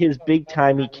hit his big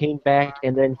time. He came back,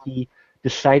 and then he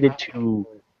decided to,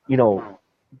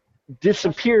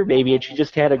 disappear maybe, and she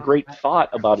just had a great thought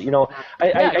about it.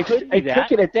 I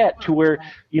took it at that, to where,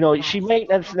 she might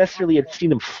not necessarily have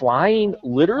seen him flying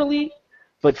literally,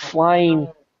 but flying,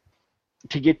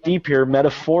 to get deep here,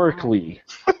 metaphorically.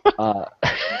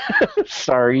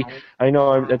 Sorry, I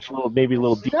know that's maybe a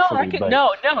little deep for me.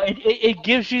 It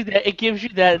gives you that. It gives you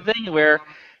that thing where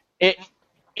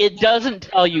it doesn't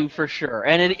tell you for sure,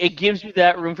 and it gives you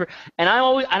that room for. And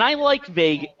I like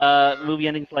vague movie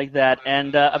endings like that,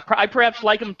 and I perhaps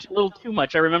like them a little too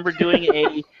much. I remember doing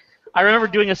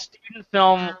a student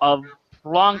film a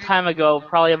long time ago,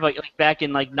 probably like back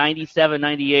in like 97,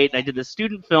 98, and I did the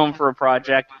student film for a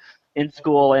project in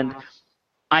school, and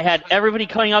I had everybody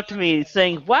coming up to me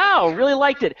saying, wow, really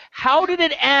liked it. How did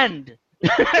it end?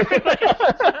 Because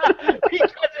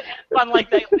it ends on like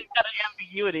that kind of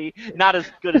ambiguity, not as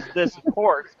good as this, of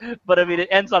course, but I mean it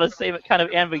ends on the same kind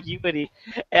of ambiguity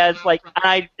as like,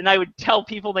 and I would tell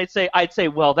people, I'd say,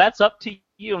 well, that's up to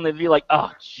you, and they'd be like,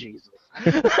 oh, Jesus.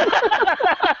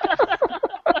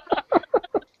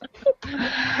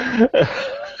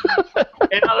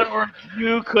 In other words,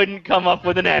 you couldn't come up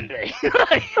with an ending.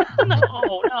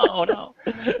 No.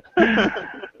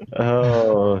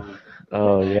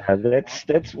 Oh yeah,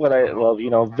 that's what I love.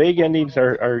 Vague endings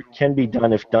can be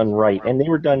done if done right, and they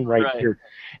were done right here.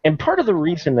 And part of the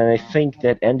reason that I think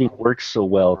that ending works so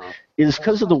well is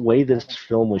because of the way this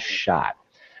film was shot.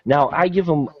 Now I give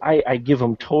them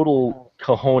total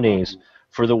cojones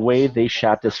for the way they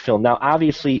shot this film. Now,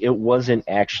 obviously, it wasn't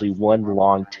actually one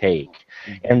long take.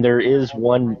 And there is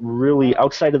one really,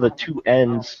 outside of the two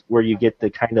ends where you get the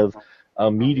kind of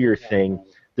meteor thing,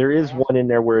 there is one in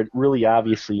there where it really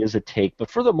obviously is a take.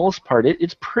 But for the most part,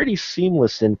 it's pretty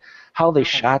seamless in how they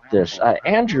shot this.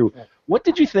 Andrew, what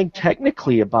did you think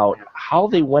technically about how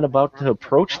they went about to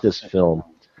approach this film?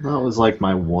 That was like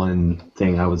my one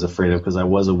thing I was afraid of, because I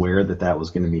was aware that that was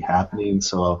going to be happening.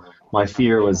 So my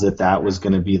fear was that that was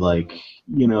going to be like,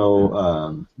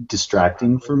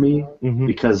 distracting for me,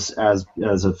 because as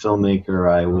a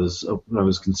filmmaker, I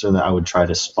was concerned that I would try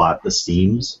to spot the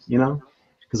seams,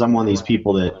 because I'm one of these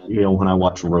people that, when I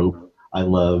watch Rope, I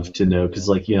love to know, because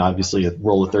obviously a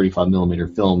roll of 35 millimeter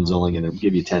film is only going to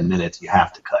give you 10 minutes. You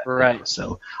have to cut. Right.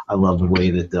 So I love the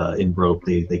way that in Rope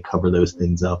they cover those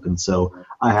things up, and so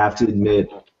I have to admit,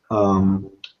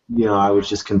 I was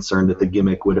just concerned that the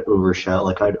gimmick would overshadow.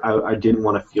 Like I didn't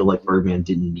want to feel like Birdman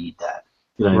didn't need that.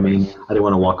 You know what I mean? I didn't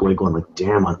want to walk away going like,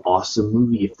 damn, an awesome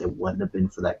movie. If it wouldn't have been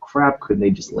for that crap, couldn't they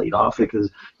just laid off it?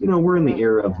 Because, we're in the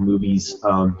era of movies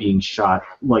being shot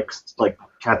like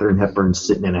Katharine Hepburn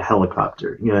sitting in a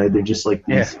helicopter. They're just like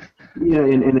these. Yeah,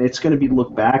 and it's going to be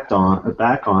looked back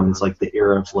on as like the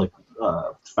era of like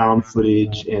found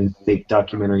footage and fake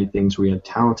documentary things where you have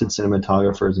talented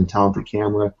cinematographers and talented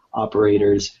camera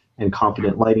operators and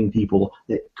competent lighting people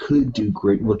that could do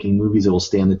great-looking movies that will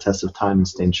stand the test of time and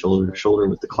stand shoulder to shoulder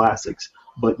with the classics,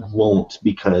 but won't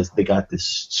because they got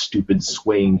this stupid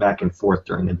swaying back and forth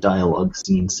during a dialogue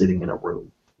scene sitting in a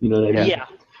room. You know what I mean? Yeah.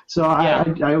 So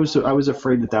I was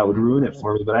afraid that would ruin it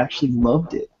for me, but I actually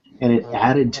loved it, and it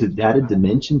added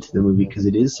dimension to the movie because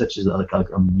it is such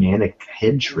a manic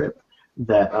head trip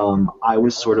that I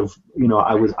was sort of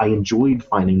I enjoyed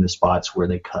finding the spots where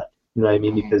they cut. You know what I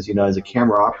mean? Because, as a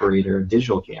camera operator, a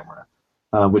digital camera,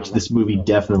 which this movie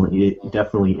definitely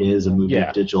is a movie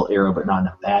of digital era, but not in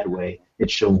a bad way.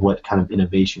 It shows what kind of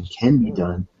innovation can be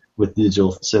done with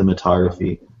digital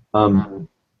cinematography.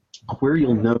 Where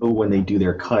you'll know when they do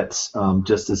their cuts,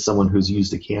 just as someone who's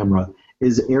used a camera,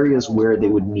 is areas where they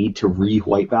would need to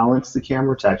re-white balance the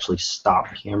camera to actually stop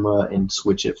camera and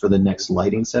switch it for the next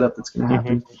lighting setup that's going to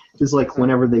happen. Because like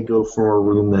whenever they go from a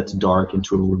room that's dark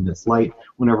into a room that's light,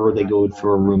 whenever they go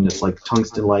for a room that's like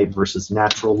tungsten light versus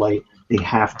natural light, they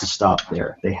have to stop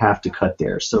there. They have to cut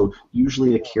there. So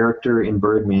usually a character in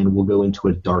Birdman will go into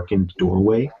a darkened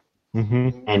doorway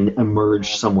and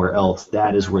emerge somewhere else.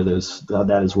 That is where those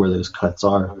cuts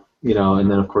are. And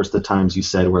then of course the times you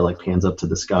said where like pans up to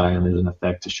the sky and there's an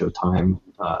effect to show time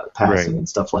passing and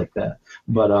stuff like that.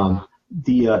 But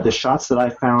the shots that I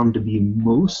found to be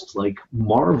most like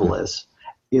marvelous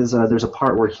is there's a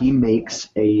part where he makes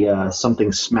a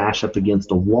something smash up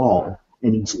against a wall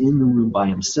and he's in the room by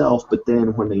himself. But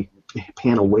then when they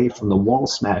pan away from the wall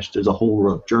smash, there's a whole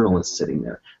row of journalists sitting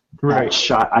there. That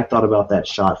shot, I thought about that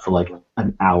shot for like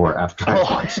an hour after I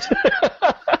watched it.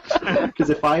 Because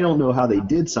if I don't know how they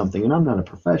did something, and I'm not a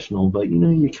professional, but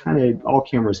you kind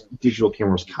of digital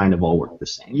cameras kind of all work the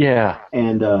same. Yeah.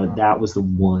 And that was the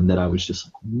one that I was just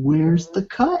like, where's the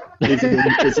cut? Is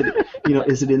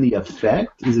it in the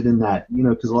effect? Is it in that?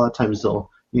 Because a lot of times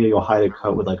you'll hide a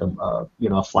cut with like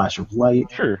a flash of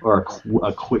light or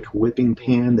a quick whipping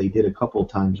pan. They did a couple of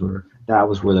times where that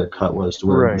was where their cut was, to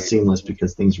where it was seamless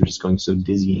because things were just going so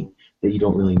dizzying that you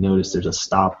don't really notice there's a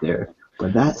stop there.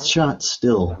 But that shot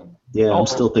still, I'm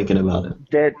still thinking about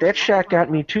it. That shot got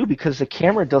me too because the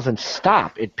camera doesn't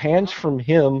stop. It pans from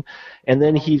him, and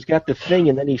then he's got the thing,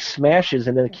 and then he smashes,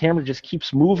 and then the camera just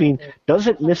keeps moving,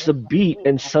 doesn't miss a beat,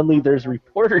 and suddenly there's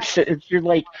reporters. You're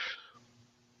like,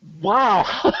 wow.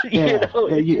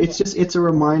 It's a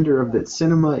reminder of that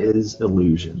cinema is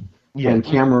illusion, and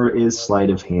camera is sleight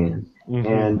of hand.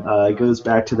 And it goes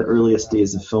back to the earliest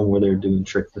days of film where they're doing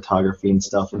trick photography and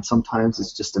stuff, and sometimes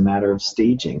it's just a matter of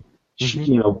staging.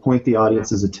 Point the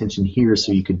audience's attention here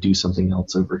so you could do something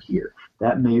else over here.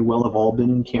 That may well have all been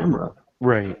in camera.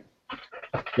 Right.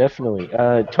 Definitely.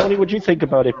 Tony, what do you think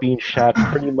about it being shot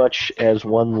pretty much as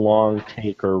one long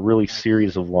take or a really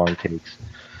series of long takes?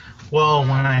 Well,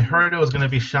 when I heard it was going to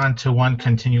be shot to one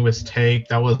continuous take,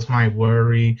 that was my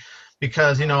worry.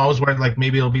 Because, I was worried like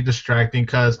maybe it'll be distracting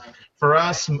because for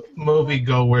us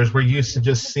moviegoers, we're used to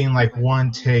just seeing like one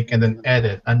take and then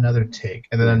edit, another take,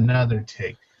 and then another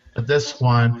take. But this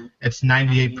one, it's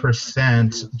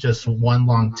 98% just one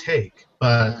long take.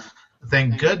 But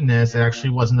thank goodness it actually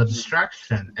wasn't a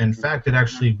distraction. In fact, it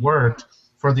actually worked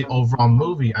for the overall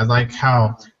movie. I like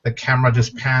how the camera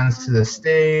just pans to the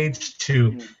stage,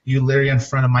 to you literally in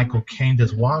front of Michael Caine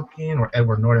just walking, or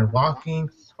Edward Norton walking,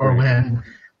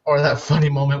 or or that funny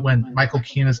moment when Michael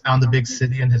Keaton is out in the big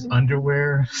city in his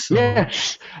underwear. So,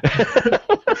 Yes.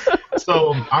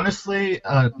 so honestly,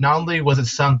 not only was it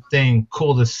something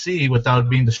cool to see without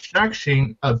being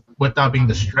distracting,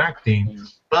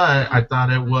 but I thought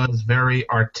it was very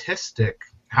artistic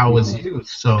how it was used.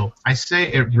 So I say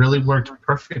it really worked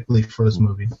perfectly for this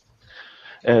movie.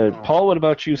 Paul, what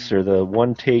about you, sir? The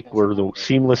one take where the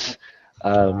seamless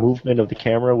movement of the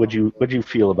camera. What'd you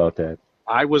feel about that?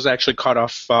 I was actually caught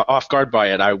off guard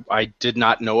by it. I did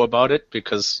not know about it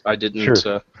because I didn't.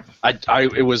 Sure.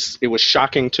 It was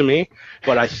shocking to me,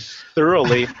 but I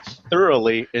thoroughly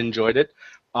enjoyed it.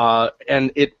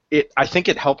 And I think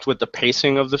it helped with the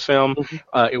pacing of the film.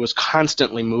 It was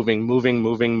constantly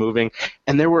moving,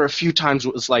 and there were a few times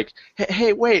it was like,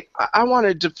 hey, wait, I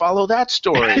wanted to follow that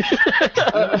story.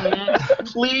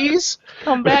 Please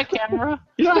Come back, camera.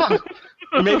 yeah.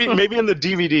 Maybe in the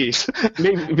DVDs.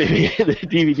 Maybe in the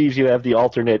DVDs you have the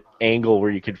alternate angle where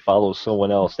you could follow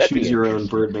someone else. Choose your own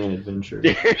Birdman adventure.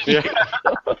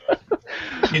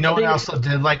 You know what I also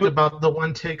did like about the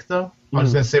one take, though? I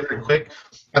was going to say real quick.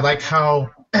 I like how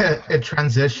it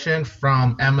transitioned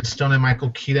from Emma Stone and Michael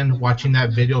Keaton watching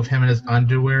that video of him in his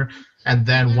underwear, and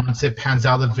then once it pans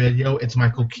out the video, it's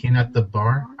Michael Keaton at the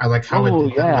bar. I like how it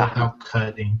did that without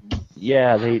cutting.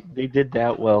 Yeah, they did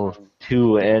that well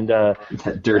too, and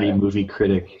That dirty movie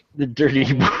critic. the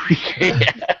dirty movie.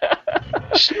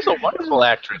 She's a wonderful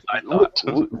actress, I thought.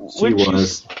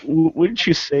 Wouldn't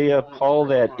you say, Paul,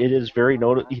 that it is very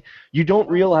notable? You don't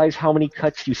realize how many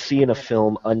cuts you see in a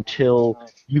film until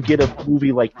you get a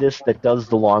movie like this that does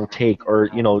the long take, or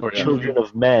Children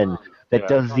of Men that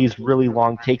does these really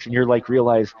long takes, and you're like,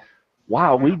 realize,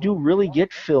 wow, we do really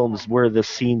get films where the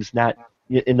scene's not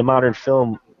in the modern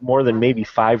film more than maybe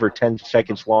 5 or 10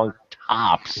 seconds long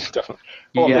tops.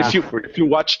 Well, Yeah. if you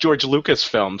watch George Lucas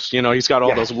films, he's got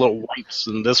all those little wipes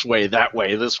and this way, that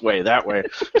way, this way, that way.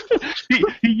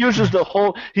 he uses the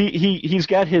whole. He's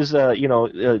got his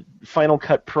Final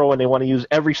Cut Pro, and they want to use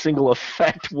every single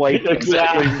effect wipe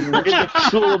Exactly. in the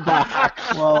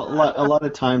toolbox. Well, a lot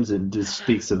of times it just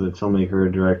speaks of a filmmaker or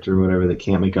director or whatever that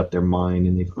can't make up their mind,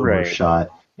 and they've Right. overshot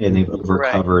and they've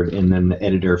overcovered, and then the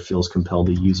editor feels compelled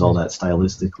to use all that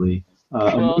stylistically.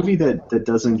 A movie that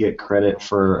doesn't get credit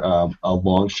for a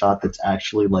long shot that's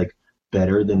actually like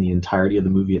better than the entirety of the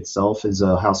movie itself is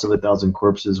House of a Thousand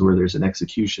Corpses, where there's an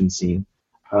execution scene.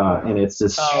 And it's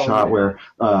this shot where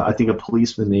I think a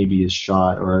policeman maybe is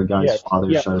shot, or a guy's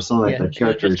father is shot, or something like that.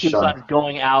 Character is shot.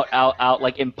 Going out,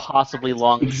 like impossibly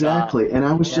long. Exactly, and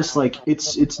I was just like,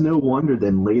 it's no wonder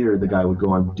then later the guy would go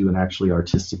on to do an actually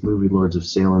artistic movie, Lords of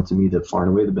Salem, to me, that far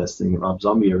and away the best thing that Rob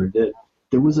Zombie ever did.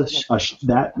 There was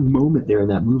that moment there in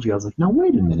that movie, I was like, now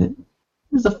wait a minute,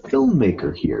 there's a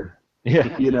filmmaker here.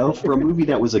 Yeah. For a movie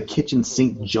that was a kitchen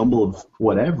sink jumble of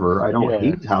whatever, I don't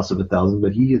hate House of a Thousand,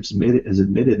 but he has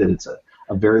admitted that it's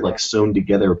a very like sewn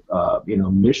together,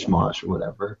 mishmash or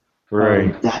whatever.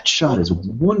 Right. That shot is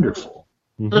wonderful.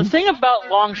 The thing about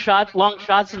long shots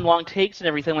and long takes and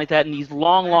everything like that, and these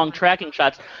long tracking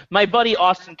shots, my buddy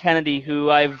Austin Kennedy,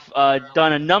 who I've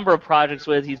done a number of projects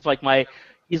with, he's like my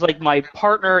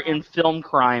partner in film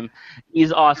crime.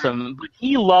 He's awesome. But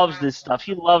he loves this stuff.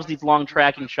 He loves these long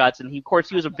tracking shots, and he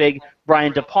was a big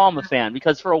Brian De Palma fan,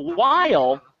 because for a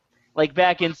while, like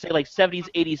back in, say, like 70s,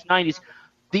 80s, 90s,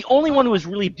 the only one who was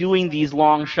really doing these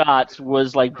long shots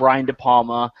was like Brian De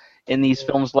Palma in these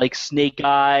films like Snake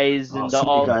Eyes and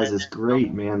Snake Eyes is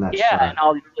great, man. That shot. and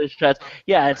all these other shots.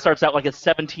 Yeah, it starts out like a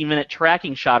 17-minute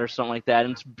tracking shot or something like that,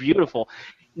 and it's beautiful.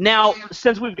 Now,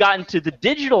 since we've gotten to the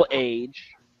digital age,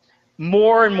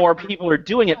 more and more people are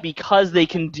doing it because they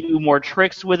can do more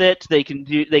tricks with it.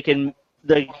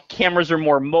 The cameras are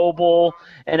more mobile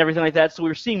and everything like that. So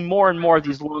we're seeing more and more of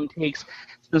these long takes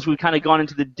since we've kind of gone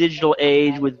into the digital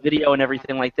age with video and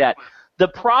everything like that. The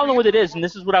problem with it is, and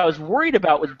this is what I was worried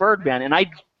about with Birdman, and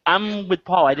I'm with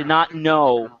Paul. I did not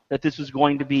know that this was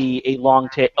going to be a long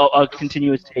take, a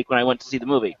continuous take when I went to see the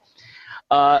movie.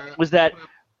 Was that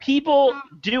people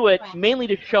do it mainly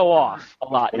to show off a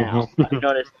lot now. I've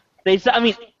noticed.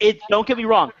 Don't get me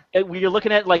wrong. You're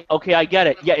looking at it like, okay, I get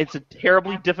it. Yeah, it's a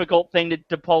terribly difficult thing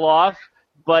to pull off,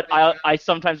 but I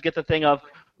sometimes get the thing of,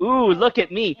 ooh, look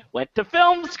at me. Went to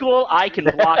film school. I can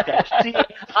block a scene.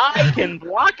 I can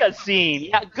block a scene.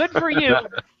 Yeah, good for you.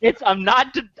 I'm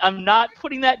not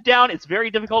putting that down. It's very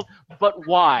difficult. But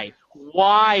why?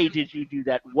 Why did you do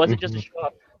that? Was it just a show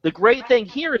off? The great thing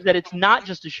here is that it's not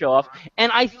just a show off,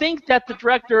 and I think that the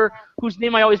director, whose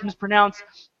name I always mispronounce,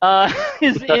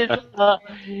 is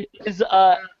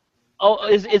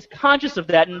conscious of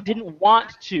that and didn't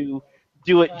want to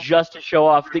do it just to show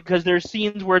off, because there's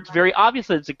scenes where it's very obvious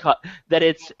that it's a cut, that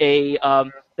it's a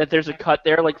that there's a cut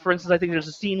there. Like for instance, I think there's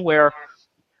a scene where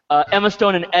Emma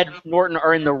Stone and Ed Norton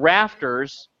are in the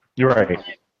rafters. You're right.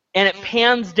 And it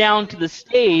pans down to the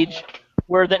stage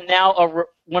where that now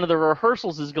one of the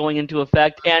rehearsals is going into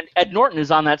effect, and Ed Norton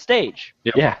is on that stage.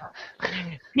 Yep. Yeah.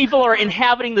 People are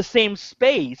inhabiting the same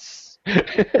space.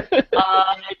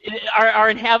 Are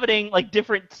inhabiting like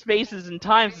different spaces and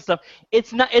times and stuff.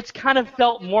 It's not. It's kind of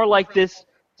felt more like this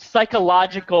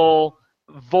psychological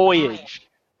voyage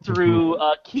through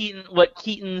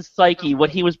Keaton's psyche, what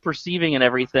he was perceiving and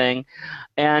everything,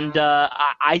 and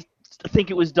I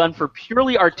think it was done for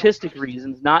purely artistic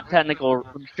reasons, not technical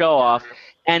show off,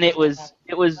 and it was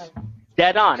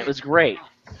dead on. It was great.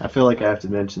 I feel like I have to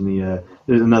mention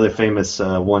there's another famous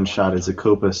one shot is a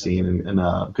Copa scene in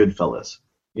Goodfellas.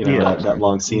 You know, that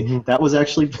long scene. Mm-hmm. That was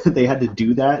actually they had to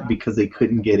do that because they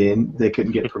couldn't get in. They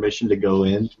couldn't get permission to go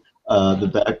in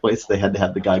the back place. They had to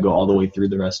have the guy go all the way through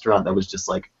the restaurant. That was just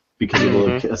like because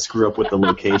of a screw up with the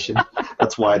location.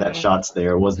 That's why that shot's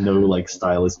there. It was no like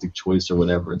stylistic choice or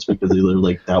whatever. It's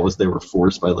because they were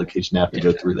forced by location to have to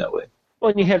go through that way. Well,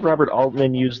 and you had Robert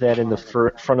Altman use that in the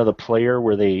front of the player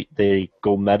where they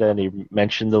go meta and they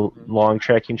mention the long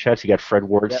tracking shots. You got Fred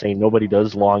Ward saying nobody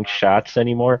does long shots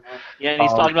anymore. Yeah, and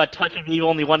he's talking about Touch of Evil,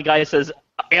 only one guy says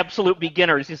absolute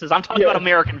beginners. He says, I'm talking about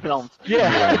American films.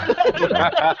 Yeah.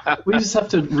 We just have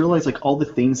to realize like all the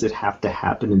things that have to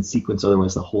happen in sequence,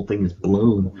 otherwise the whole thing is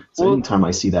blown. So anytime I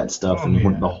see that stuff,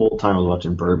 the whole time I was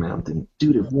watching Birdman, I'm thinking,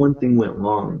 dude, if one thing went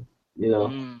wrong, you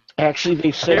know. Actually,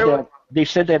 they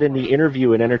said that in the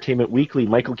interview in Entertainment Weekly.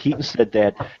 Michael Keaton said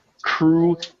that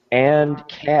crew and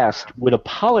cast would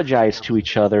apologize to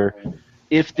each other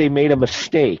if they made a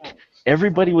mistake.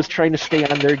 Everybody was trying to stay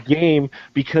on their game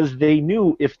because they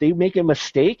knew if they make a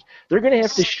mistake, they're going to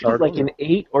have to shoot like an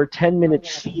 8 or 10 minute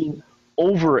scene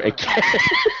over again.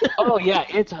 Oh yeah,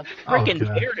 it's a freaking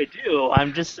dare to do.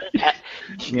 I'm just yeah.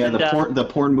 The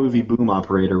porn movie boom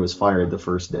operator was fired the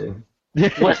first day.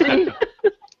 Was he?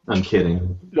 I'm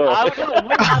kidding. No. That's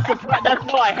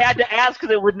why I had to ask,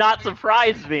 because it would not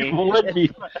surprise me.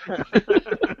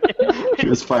 He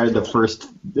was fired the first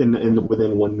within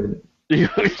 1 minute.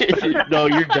 No,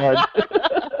 you're done.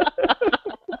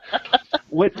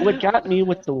 What got me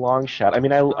with the long shot? I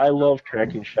mean, I love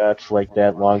tracking shots like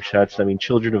that, long shots. I mean,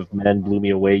 Children of Men blew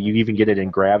me away. You even get it in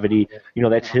Gravity. You know,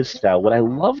 that's his style. What I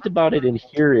loved about it in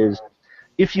here is,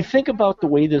 if you think about the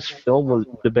way this film would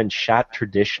have been shot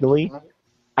traditionally,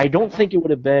 I don't think it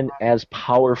would have been as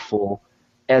powerful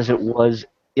as it was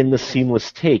in the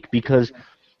seamless take, because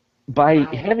by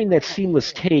having that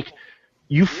seamless take,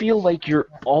 you feel like you're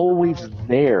always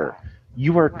there.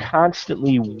 You are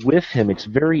constantly with him. It's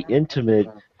very intimate.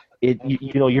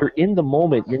 You're in the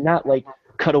moment. You're not like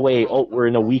cut away, oh, we're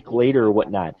in a week later or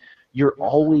whatnot. You're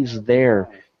always there.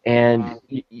 And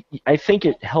I think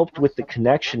it helped with the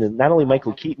connection, and not only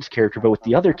Michael Keaton's character, but with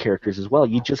the other characters as well.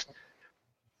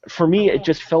 For me, it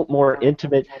just felt more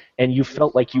intimate, and you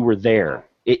felt like you were there.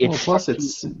 Plus,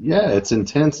 it's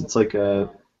intense. It's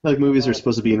like movies are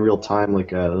supposed to be in real time.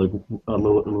 Like Run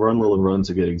Little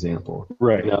Run's a good example.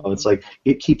 Right. You know, it's like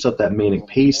it keeps up that manic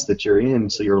pace that you're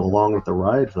in, so you're along with the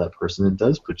ride for that person. It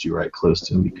does put you right close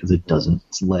to him because it doesn't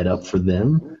let up for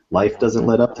them. Life doesn't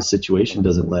let up. The situation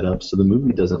doesn't let up. So the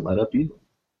movie doesn't let up either.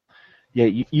 Yeah,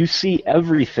 you see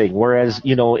everything, whereas,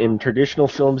 in traditional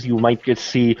films you might just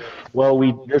see,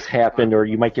 this happened, or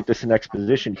you might get this in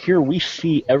exposition. Here we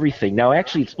see everything. Now,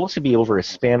 actually, it's supposed to be over a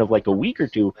span of like a week or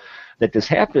two that this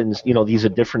happens, these are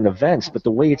different events, but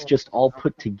the way it's just all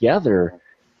put together,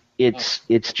 it's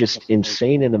just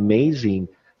insane and amazing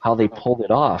how they pulled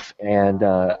it off. And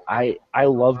I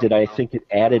loved it. I think it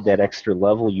added that extra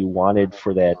level you wanted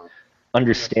for that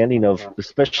understanding of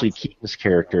especially Keaton's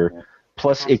character.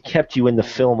 Plus, it kept you in the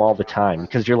film all the time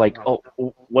because you're like, oh,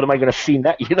 what am I going to see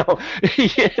now?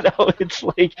 It's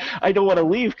like I don't want to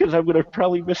leave because I'm going to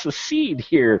probably miss a scene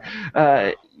here.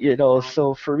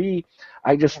 So for me,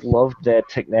 I just loved that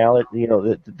technology.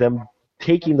 Them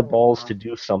taking the balls to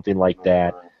do something like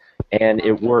that, and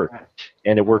it worked,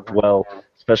 and it worked well,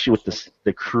 especially with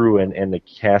the crew and the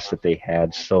cast that they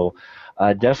had. So,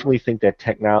 definitely think that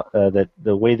that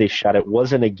the way they shot it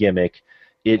wasn't a gimmick.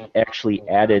 It actually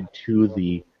added to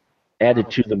the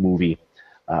movie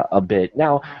a bit.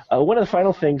 Now, one of the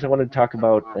final things I wanted to talk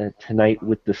about tonight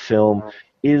with the film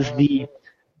is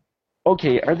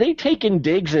are they taking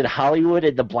digs at Hollywood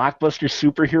at the blockbuster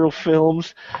superhero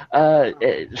films?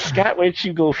 Scott, why don't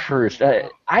you go first?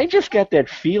 I just got that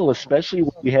feel, especially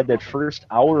when we had that first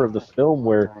hour of the film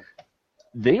where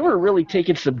they were really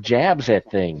taking some jabs at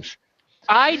things.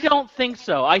 I don't think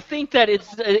so. I think that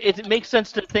it makes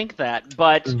sense to think that,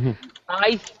 but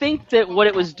I think that what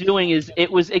it was doing is it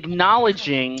was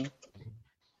acknowledging,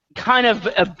 kind of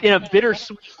in a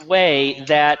bittersweet way,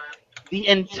 that the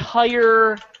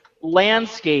entire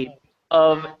landscape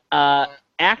of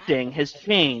acting has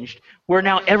changed, where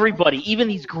now everybody, even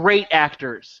these great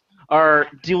actors, are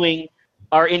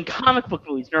in comic book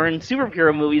movies or in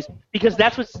superhero movies, because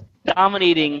that's what's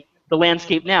dominating the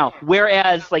landscape now.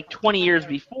 Whereas, like 20 years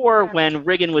before, when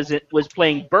Riggin was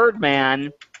playing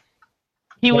Birdman,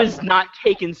 he was not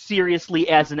taken seriously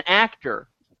as an actor.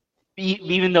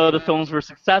 Even though the films were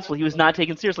successful, he was not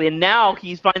taken seriously. And now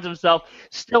he finds himself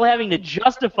still having to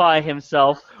justify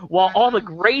himself, while all the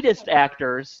greatest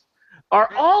actors are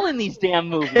all in these damn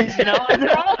movies, and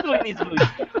they're all doing these movies.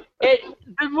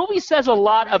 The movie says a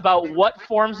lot about what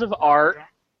forms of art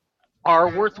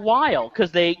are worthwhile,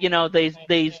 because they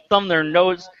thumb their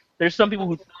nose. There's some people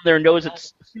who thumb their nose at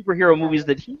superhero movies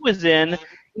that he was in,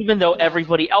 even though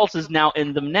everybody else is now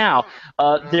in them now.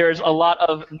 There's a lot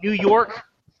of New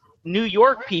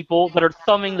York people that are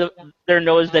thumbing their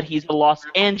nose that he's a Los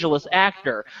Angeles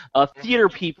actor. Theater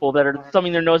people that are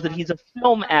thumbing their nose that he's a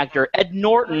film actor. Ed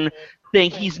Norton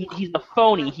saying he's a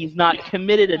phony, he's not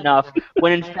committed enough,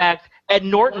 when in fact Ed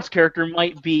Norton's character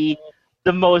might be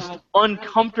the most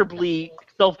uncomfortably,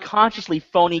 self-consciously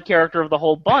phony character of the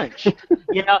whole bunch.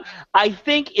 I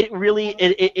think it really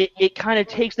it kind of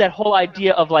takes that whole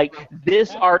idea of like,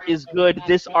 this art is good,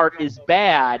 this art is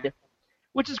bad,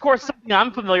 which is, of course, something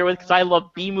I'm familiar with because I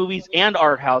love B movies and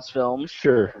art house films.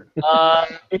 Sure.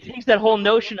 It takes that whole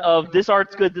notion of this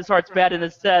art's good, this art's bad, and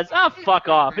it says, fuck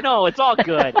off. No, it's all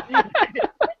good.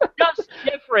 Just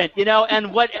different,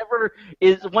 and whatever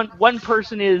is one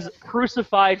person is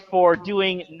crucified for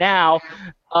doing now,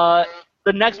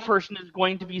 the next person is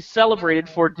going to be celebrated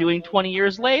for doing 20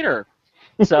 years later.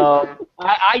 So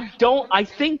I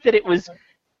think that it was,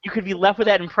 you could be left with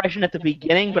that impression at the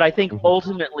beginning, but I think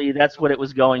ultimately that's what it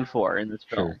was going for in this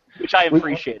film, which I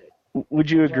appreciated.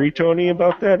 Would you agree, Tony,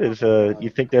 about that? You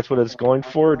think that's what it's going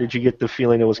for, or did you get the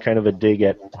feeling it was kind of a dig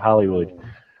at Hollywood?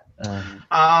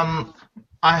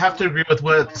 I have to agree with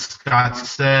what Scott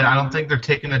said. I don't think they're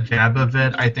taking a jab of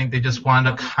it. I think they just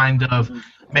wanted to kind of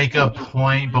make a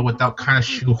point, but without kind of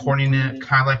shoehorning it,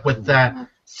 kind of like with that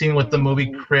scene with the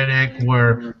movie critic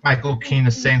where Michael Keane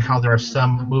is saying how there are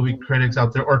some movie critics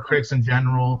out there, or critics in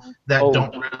general, that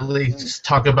don't really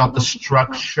talk about the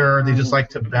structure. They just like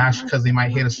to bash because they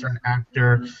might hate a certain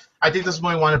actor. I think this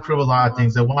movie wanted to prove a lot of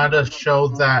things. It wanted to show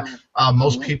that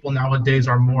most people nowadays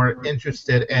are more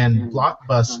interested in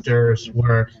blockbusters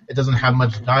where it doesn't have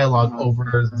much dialogue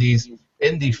over these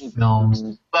indie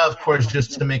films, but of course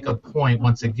just to make a point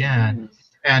once again.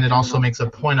 And it also makes a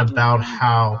point about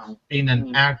how being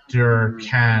an actor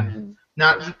can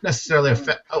not necessarily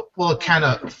affect, well, it can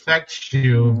affect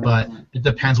you, but it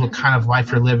depends what kind of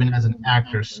life you're living as an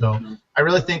actor. So I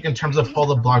really think in terms of all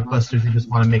the blockbusters, you just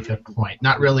want to make a point,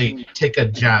 not really take a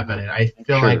jab at it. I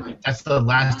feel like that's the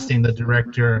last thing the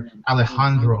director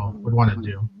Alejandro would want to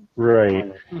do.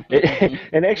 Right.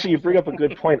 And actually, you bring up a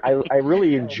good point. I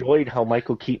really enjoyed how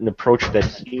Michael Keaton approached that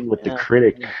scene with the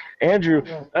critic. Andrew,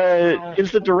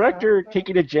 is the director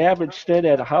taking a jab instead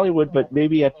at Hollywood, but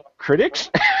maybe at critics?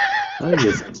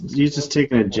 He's just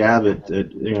taking a jab at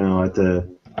the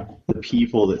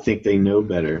people that think they know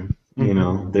better,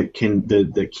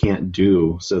 that can't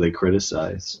do, so they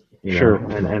criticize. Sure.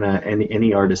 And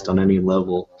any artist on any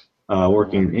level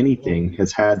working in anything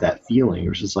has had that feeling.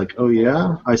 It's just like, oh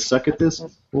yeah, I suck at this.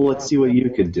 Well, let's see what you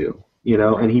could do.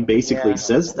 And he basically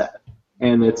says that,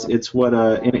 and it's what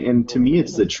and to me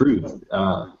it's the truth.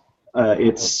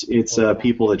 It's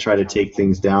people that try to take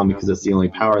things down because that's the only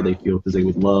power they feel, because they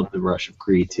would love the rush of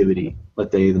creativity,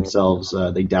 but they themselves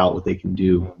they doubt what they can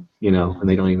do, and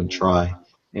they don't even try.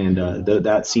 And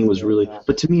that scene was really,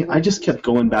 but to me, I just kept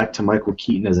going back to Michael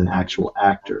Keaton as an actual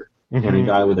actor. And a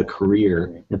guy with a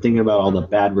career, and thinking about all the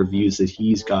bad reviews that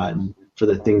he's gotten for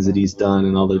the things that he's done,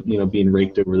 and all the being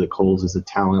raked over the coals as a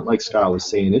talent. Like Scott was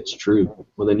saying, it's true.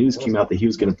 When the news came out that he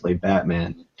was going to play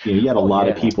Batman, you had a lot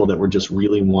of people that were just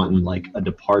really wanting like a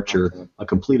departure, a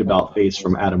complete about face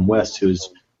from Adam West, who's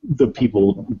the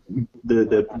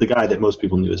guy that most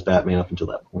people knew as Batman up until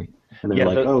that point. And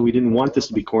they're oh, we didn't want this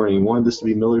to be corny. We wanted this to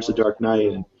be Miller's The Dark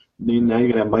Knight, and now you're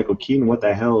gonna have Michael Keaton. What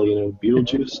the hell,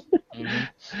 Beetlejuice?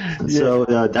 So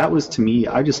that was, to me,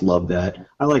 I just love that.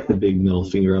 I like the big middle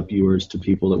finger up yours to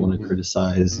people that want to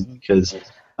criticize, because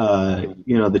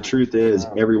the truth is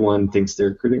everyone thinks they're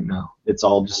a critic now. It's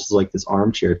all just like this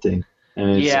armchair thing,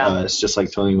 and it's just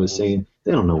like Tony was saying.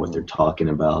 They don't know what they're talking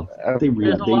about. They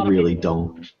really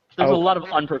don't. there's a lot of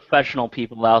unprofessional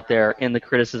people out there in the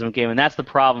criticism game, and that's the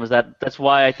problem. That's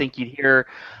why I think you'd hear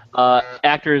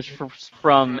actors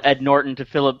from Ed Norton to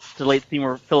late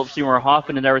Philip Seymour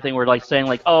Hoffman and everything were like saying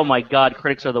like, "Oh my God,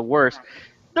 critics are the worst."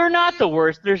 They're not the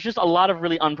worst. There's just a lot of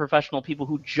really unprofessional people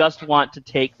who just want to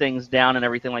take things down and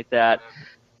everything like that.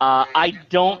 I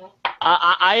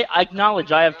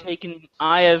acknowledge I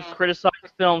have criticized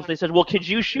films. They said, "Well, could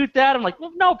you shoot that?" I'm like,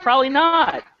 "Well, no, probably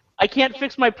not. I can't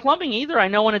fix my plumbing either. I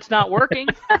know when it's not working."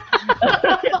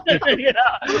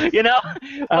 you know.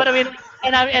 But I mean,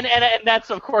 and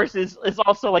that's of course is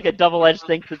also like a double-edged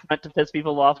thing that's meant to piss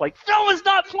people off. Like, film is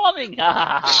not plumbing.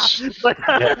 but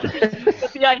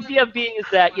the idea being is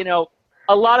that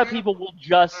a lot of people will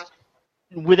just,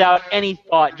 without any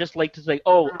thought, just like to say,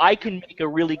 "Oh, I can make a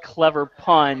really clever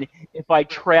pun if I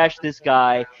trash this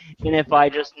guy and if I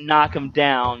just knock him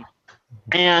down,"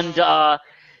 and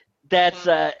that's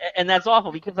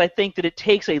awful because I think that it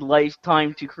takes a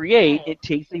lifetime to create. It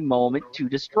takes a moment to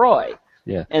destroy.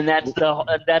 Yeah. And that's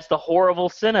the horrible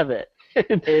sin of it.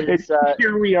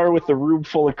 Here we are with a room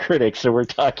full of critics, so we're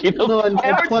talking. No, and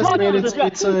plus, man,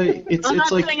 it's I'm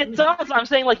not like saying it does. I'm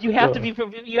saying like you have to be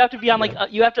on like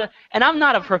you have to. And I'm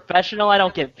not a professional. I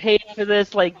don't get paid for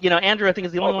this. Like Andrew, I think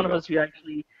is the only one of us who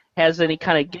actually has any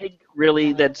kind of gig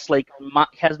really that's like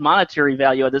has monetary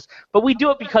value of this. But we do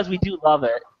it because we do love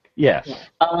it. Yes.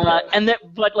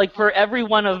 But like for every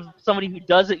one of somebody who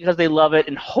does it because they love it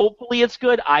and hopefully it's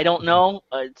good, I don't know.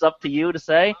 It's up to you to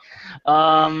say.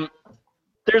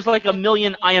 There's like 1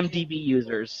 million IMDb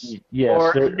users. Yes.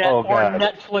 Or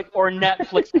Netflix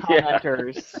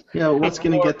commenters. Yeah, what's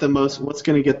going to get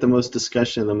the most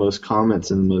discussion, the most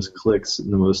comments, and the most clicks,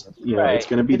 and the most Right. It's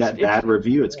going to be that bad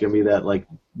review. It's going to be that like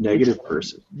negative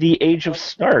person. The age of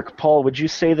snark. Paul, would you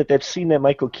say that scene that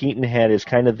Michael Keaton had is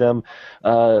kind of them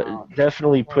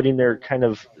definitely putting their kind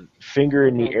of finger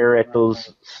in the air at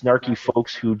those snarky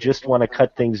folks who just want to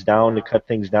cut things down,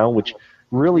 which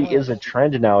really is a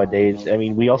trend nowadays. I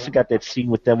mean, we also got that scene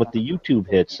with them with the YouTube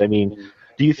hits. I mean,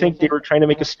 do you think they were trying to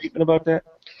make a statement about that?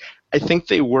 I think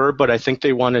they were, but I think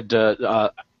they wanted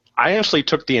to. I actually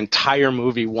took the entire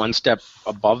movie one step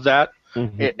above that,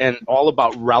 and all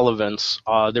about relevance.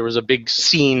 There was a big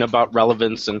scene about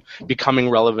relevance and becoming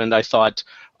relevant. I thought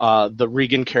the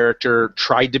Regan character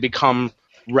tried to become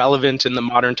relevant in the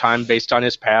modern time based on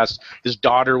his past. His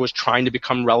daughter was trying to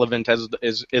become relevant as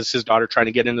his daughter trying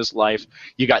to get in his life.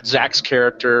 You got Zach's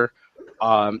character.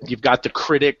 You've got the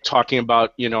critic talking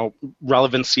about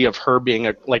relevancy of her being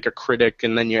a critic,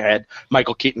 and then you had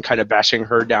Michael Keaton kind of bashing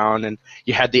her down, and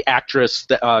you had the actress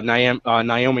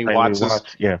Naomi Watts.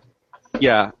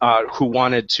 Who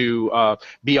wanted to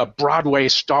be a Broadway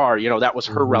star. That was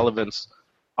her relevance.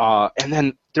 And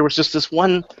then there was just this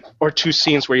one or two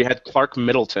scenes where you had Clark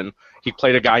Middleton. He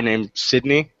played a guy named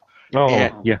Sidney.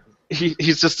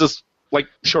 He's just this like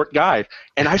short guy,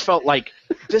 and I felt like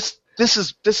this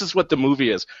is what the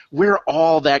movie is. We're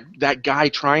all that guy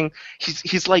trying.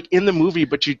 He's like in the movie,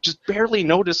 but you just barely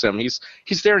notice him. He's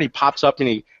there and he pops up and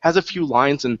he has a few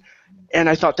lines, and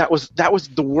I thought that was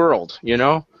the world,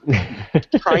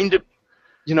 trying to.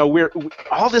 We're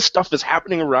all this stuff is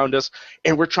happening around us,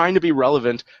 and we're trying to be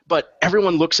relevant, but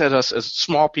everyone looks at us as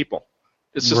small people.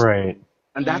 It's just right,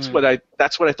 and that's what I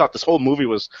thought this whole movie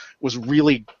was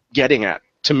really getting at,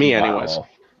 to me, anyways. Wow.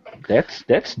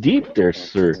 That's deep there,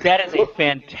 sir. That is a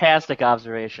fantastic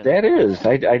observation. That is.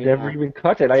 I never even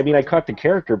caught that. I mean, I caught the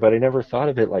character, but I never thought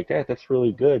of it like that. That's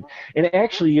really good. And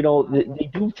actually, they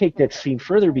do take that scene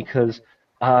further because.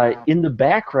 In the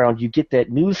background, you get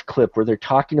that news clip where they're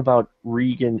talking about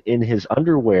Regan in his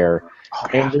underwear,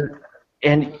 and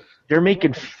they're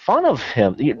making fun of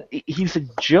him. He's a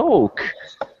joke,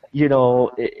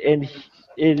 and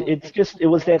it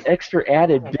was that extra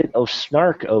added bit of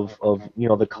snark of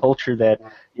the culture that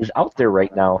is out there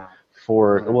right now.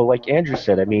 Like Andrew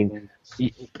said, I mean,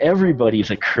 everybody's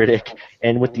a critic,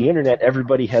 and with the internet,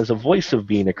 everybody has a voice of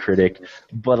being a critic,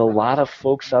 but a lot of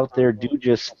folks out there do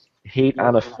just hate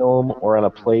on a film or on a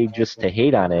play just to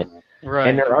hate on it. Right.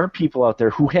 And there are people out there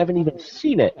who haven't even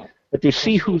seen it, but they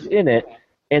see who's in it,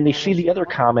 and they see the other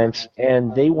comments,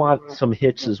 and they want some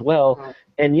hits as well.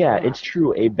 And yeah, it's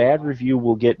true. A bad review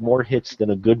will get more hits than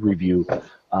a good review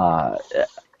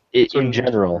in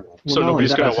general. So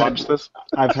nobody's going to watch this?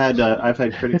 I've had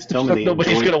critics tell me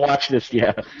nobody's going to watch this,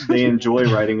 yeah. They enjoy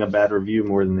writing a bad review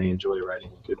more than they enjoy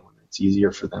writing a good one. It's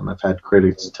easier for them. I've had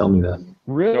critics tell me that.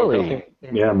 Really?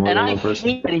 Yeah, more and than I one person.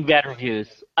 hate writing bad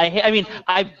reviews. I mean,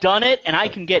 I've done it, and I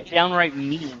can get downright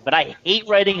mean, but I hate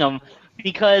writing them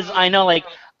because I know, like,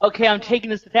 okay, I'm taking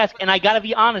this to task, and I got to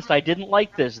be honest. I didn't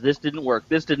like this. This didn't work.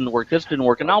 This didn't work. This didn't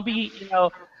work. And I'll be,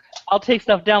 I'll take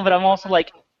stuff down, but I'm also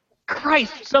like,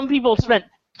 Christ, some people spent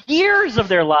years of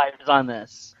their lives on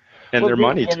this. And their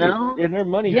money, you too. know? And their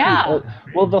money, Yeah. too.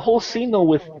 Well, the whole scene, though,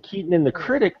 with Keaton and the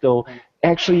critic, though,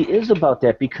 actually is about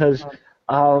that because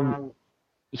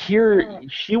here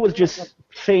she was just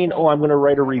saying, oh, I'm going to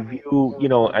write a review,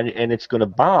 and it's going to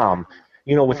bomb,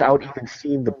 without even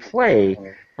seeing the play.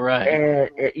 Right.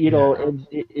 And,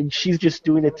 and she's just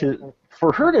doing it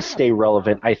for her to stay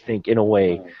relevant, I think, in a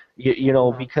way,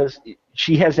 because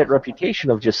she has that reputation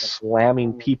of just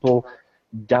slamming people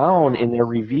down in their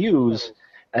reviews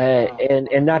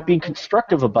and not being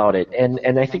constructive about it.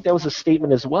 And I think that was a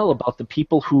statement as well about the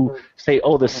people who say,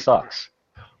 oh, this sucks.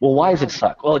 Well, why does it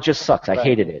suck? Well, it just sucks. I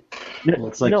hated it. Well,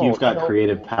 it's like you've got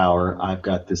creative power. I've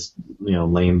got this,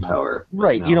 lame power.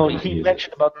 Right. He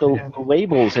mentioned about the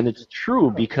labels, and it's true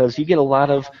because you get a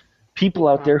lot of people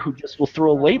out there who just will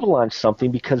throw a label on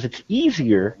something because it's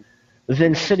easier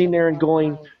than sitting there and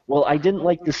going, well, I didn't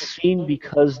like this scene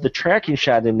because the tracking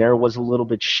shot in there was a little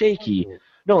bit shaky.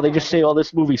 No, they just say, oh,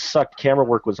 this movie sucked. Camera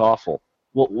work was awful.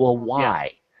 Well,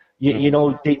 why? Yeah.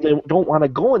 They don't want to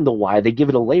go into why. They give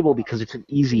it a label because it's an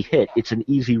easy hit. It's an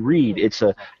easy read.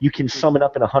 You can sum it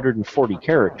up in 140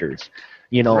 characters.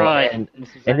 Right. And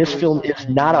this film is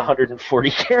not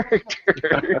 140 characters.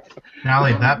 Not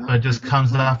only that, but it just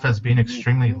comes off as being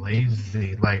extremely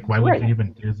lazy. Like, why would you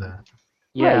even do that?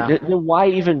 Yeah. Right. Then why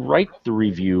even write the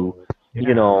review,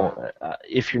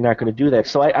 if you're not going to do that?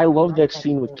 So I love that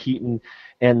scene with Keaton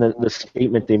and the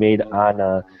statement they made on,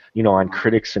 on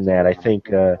critics and that. I think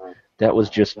that was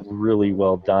just really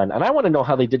well done. And I want to know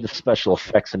how they did the special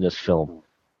effects in this film.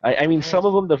 I mean, some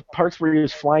of them, the parts where he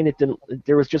was flying,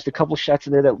 there was just a couple shots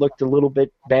in there that looked a little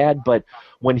bit bad, but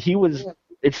when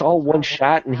it's all one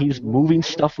shot and he's moving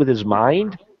stuff with his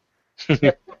mind,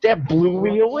 that blew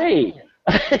me away.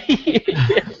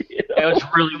 It was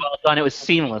really well done. It was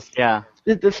seamless, yeah.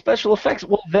 The special effects,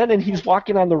 and he's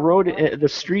walking on the road, the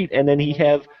street, and then he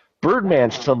have Birdman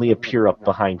suddenly appear up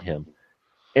behind him.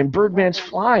 And Birdman's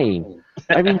flying.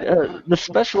 I mean, the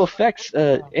special effects,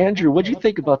 Andrew, what do you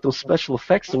think about those special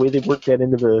effects, the way they worked that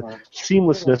into the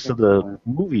seamlessness of the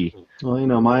movie?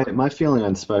 Well, my feeling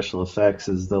on special effects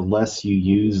is the less you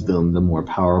use them, the more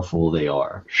powerful they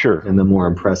are. Sure. And the more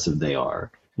impressive they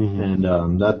are. Mm-hmm.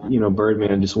 And that,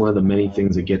 Birdman, just one of the many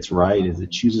things it gets right is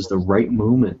it chooses the right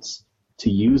moments to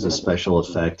use a special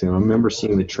effect. And I remember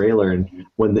seeing the trailer, and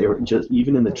when they were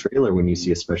even in the trailer, when you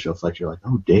see a special effect, you're like,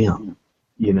 oh, damn.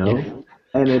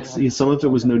 And it's some of it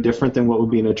was no different than what would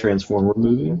be in a Transformer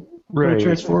movie. Right. In a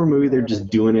Transformer movie, they're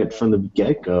just doing it from the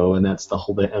get-go, and that's the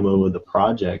MO of the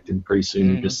project. And pretty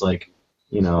soon you're just like,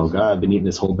 God, I've been eating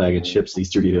this whole bag of chips.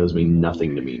 These Doritos mean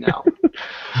nothing to me now.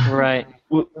 Right.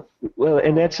 Well,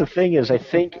 and that's the thing is, I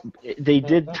think they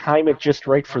did time it just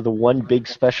right for the one big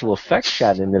special effects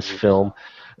shot in this film.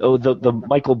 Oh, the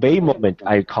Michael Bay moment,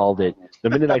 I called it. The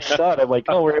minute I saw it, I'm like,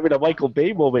 oh, we're having a Michael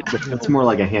Bay moment. It's more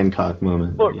like a Hancock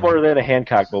moment. More than a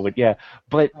Hancock moment, yeah.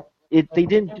 But they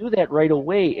didn't do that right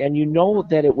away, and you know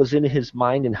that it was in his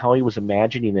mind and how he was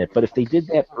imagining it. But if they did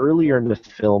that earlier in the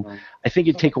film, I think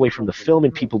it'd take away from the film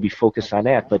and people be focused on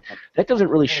that. But that doesn't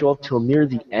really show up till near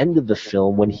the end of the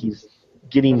film when he's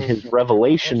getting his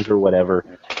revelations or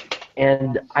whatever.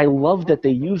 And I love that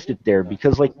they used it there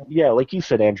because, like you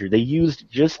said, Andrew, they used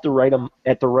just the right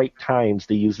at the right times.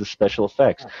 They used the special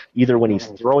effects, either when he's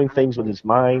throwing things with his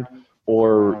mind,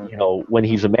 or when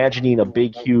he's imagining a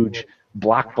big, huge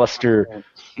blockbuster,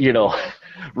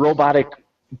 robotic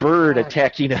bird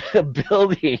attacking a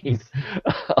building.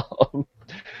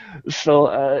 This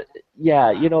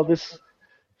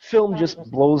film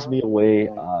just blows me away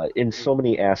in so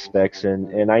many aspects,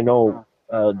 and I know.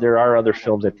 There are other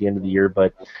films at the end of the year,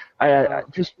 but I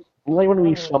just when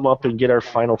we sum up and get our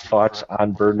final thoughts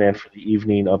on Birdman for the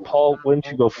evening, Paul, why don't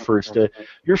you go first?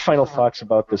 Your final thoughts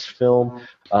about this film.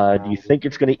 Do you think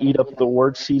it's going to eat up the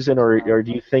award season, or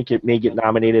do you think it may get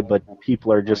nominated, but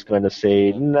people are just going to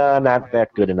say, nah, not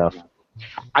that good enough?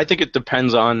 I think it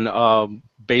depends on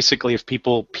basically if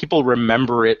people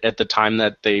remember it at the time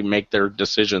that they make their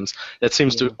decisions. That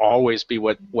seems to always be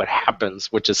what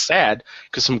happens, which is sad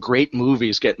because some great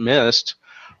movies get missed.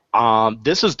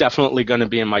 This is definitely going to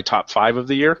be in my top 5 of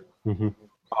the year. Mm-hmm.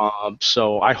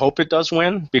 So I hope it does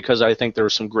win because I think there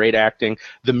was some great acting.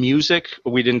 The music,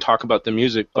 we didn't talk about the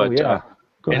music, but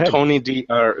Go ahead.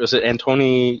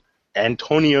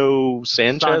 Antonio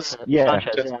Sanchez? Yeah.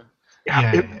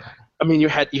 I mean, you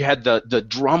had the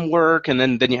drum work, and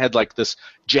then you had like this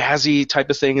jazzy type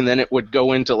of thing, and then it would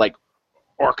go into like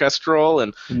orchestral,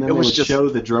 and then it was show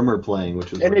the drummer playing, which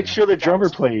was and it showed the drummer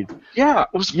played. Yeah,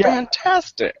 it was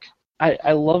fantastic.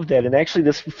 I love that. And actually,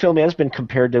 this film has been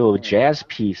compared to a jazz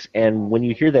piece. And when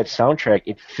you hear that soundtrack,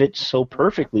 it fits so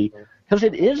perfectly because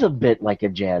it is a bit like a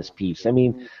jazz piece. I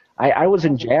mean, I was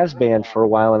in jazz band for a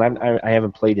while, and I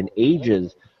haven't played in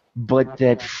ages. But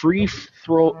that the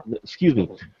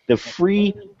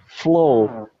free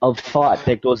flow of thought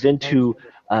that goes into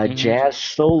jazz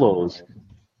solos.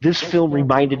 This film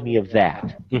reminded me of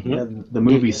that. Yeah, the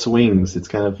movie swings. It's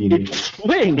kind of unique. It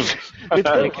swings.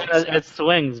 It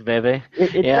swings, baby.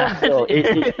 It Yeah. does, though.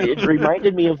 It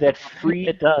reminded me of that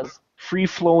It does.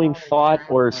 free-flowing thought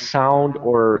or sound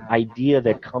or idea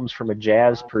that comes from a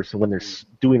jazz person when they're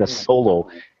doing a solo.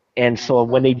 And so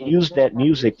when they used that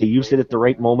music, they used it at the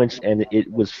right moments, and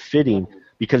it was fitting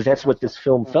because that's what this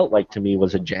film felt like to me,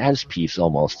 was a jazz piece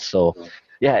almost. So,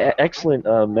 yeah, excellent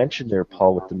mention there,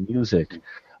 Paul, with the music.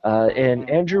 And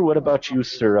Andrew, what about you,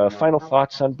 sir? Final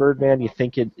thoughts on Birdman? You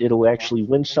think it'll actually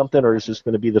win something, or is this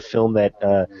going to be the film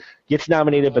that gets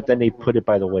nominated, but then they put it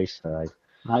by the wayside?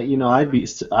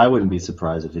 I wouldn't be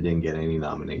surprised if it didn't get any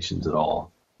nominations at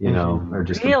all. Or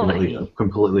just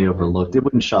completely overlooked. It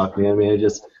wouldn't shock me. I mean,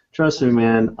 trust me,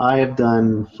 man. I have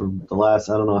done for the last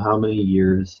I don't know how many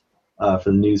years for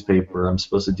the newspaper. I'm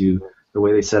supposed to do. The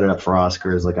way they set it up for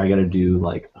Oscars, like I got to do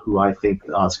like who I think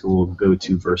the Oscar will go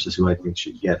to versus who I think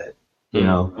should get it.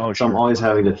 Oh, so sure. I'm always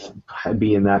having to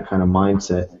be in that kind of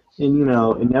mindset. And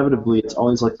inevitably, it's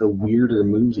always like the weirder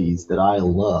movies that I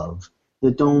love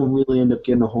that don't really end up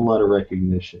getting a whole lot of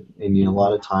recognition. And a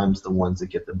lot of times the ones that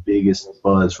get the biggest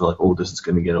buzz for like, oh, this is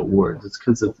going to get awards. It's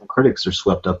because the critics are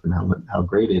swept up in how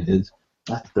great it is.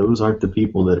 Those aren't the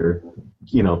people that are,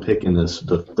 picking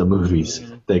the movies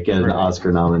that get an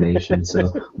Oscar nomination.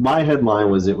 So my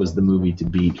headline was it was the movie to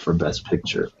beat for Best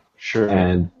Picture. Sure.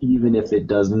 And even if it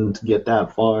doesn't get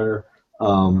that far,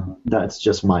 that's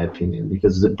just my opinion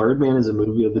because Birdman is a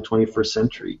movie of the 21st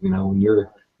century. When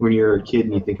you're a kid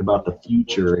and you think about the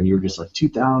future and you're just like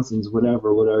 2000s,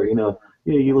 whatever.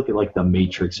 You look at like The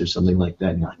Matrix or something like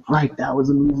that, and you're like, right, that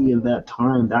was a movie of that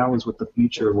time. That was what the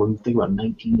future. When you think about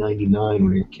 1999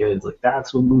 when you're kids, like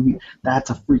that's a movie.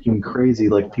 That's a freaking crazy.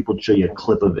 Like people show you a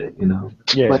clip of it,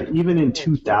 Yeah. But even in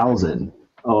 2000,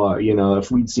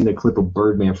 if we'd seen a clip of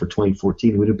Birdman for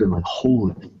 2014, we'd have been like,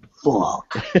 holy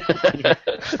fuck.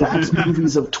 That's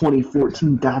movies of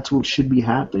 2014. That's what should be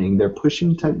happening. They're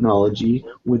pushing technology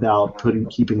without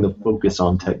keeping the focus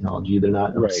on technology. They're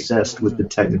not obsessed with the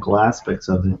technical aspects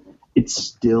of it. It's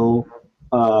still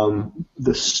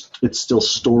it's still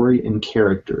story and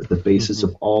character, the basis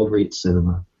of all great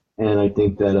cinema. And I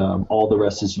think that all the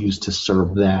rest is used to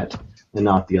serve that and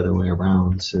not the other way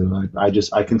around. So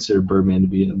I consider Birdman to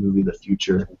be a movie of the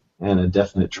future and a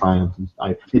definite triumph.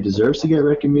 It deserves to get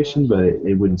recognition, but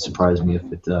it wouldn't surprise me if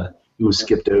it was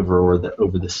skipped over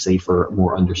over the safer,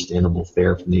 more understandable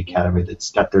fare from the Academy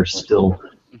that's got their still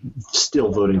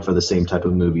voting for the same type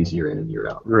of movies year in and year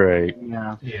out. Right.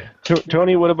 Yeah.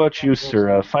 Tony, what about you,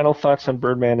 sir? Final thoughts on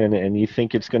Birdman, and you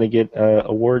think it's going to get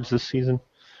awards this season?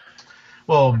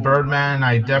 Well, Birdman,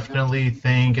 I definitely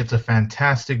think it's a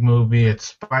fantastic movie.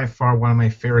 It's by far one of my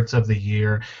favorites of the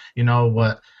year. You know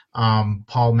what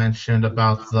Paul mentioned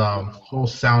about the whole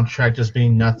soundtrack just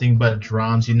being nothing but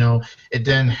drums. It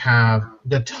didn't have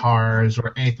guitars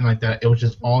or anything like that. It was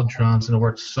just all drums, and it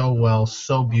worked so well,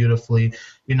 so beautifully.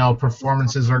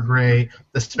 Performances are great.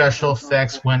 The special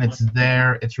effects, when it's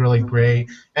there, it's really great.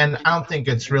 And I don't think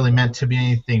it's really meant to be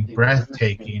anything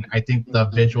breathtaking. I think the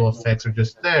visual effects are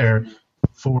just there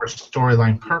for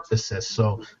storyline purposes.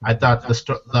 So I thought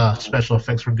the special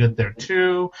effects were good there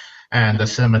too. And the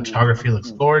cinematography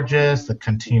looks gorgeous. The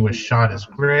continuous shot is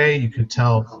great. You could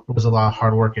tell there was a lot of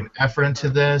hard work and effort into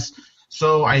this.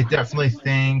 So I definitely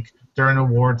think during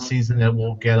award season it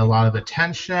will get a lot of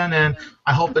attention, and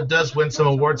I hope it does win some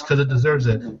awards because it deserves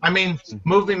it. I mean,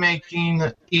 movie making,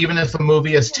 even if a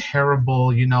movie is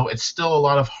terrible, it's still a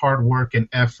lot of hard work and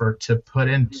effort to put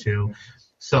into.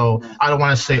 So I don't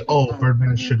want to say, oh,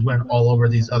 Birdman should win all over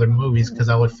these other movies because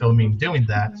I would feel mean doing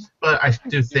that. But I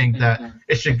do think that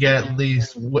it should get at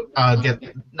least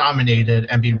get nominated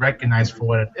and be recognized for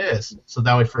what it is. So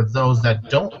that way, for those that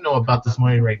don't know about this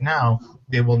movie right now,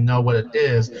 they will know what it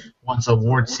is once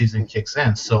award season kicks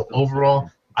in. So overall,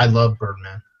 I love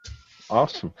Birdman.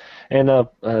 Awesome. And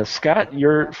Scott,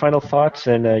 your final thoughts,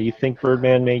 and you think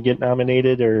Birdman may get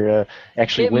nominated or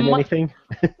actually win anything?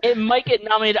 It might get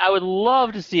nominated. I would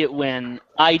love to see it win.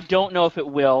 I don't know if it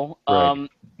will. Right.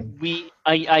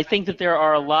 I think that there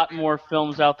are a lot more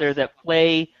films out there that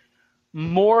play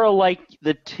more like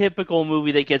the typical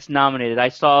movie that gets nominated. I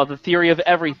saw The Theory of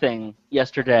Everything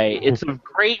yesterday. It's a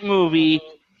great movie.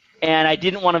 And I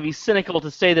didn't want to be cynical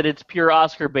to say that it's pure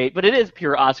Oscar bait, but it is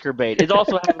pure Oscar bait. It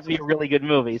also happens to be a really good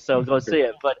movie, so go see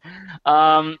it.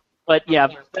 But yeah,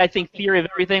 I think Theory of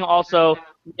Everything. Also,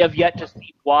 we have yet to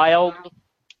see Wild.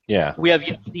 Yeah. We have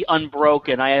yet to see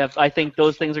Unbroken. I think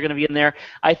those things are going to be in there.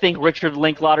 I think Richard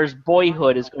Linklater's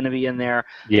Boyhood is going to be in there.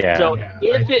 Yeah. So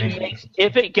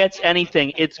if it gets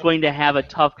anything, it's going to have a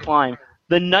tough climb.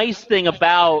 The nice thing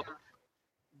about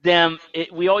them,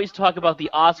 we always talk about the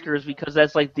Oscars because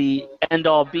that's like the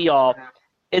end-all, be-all.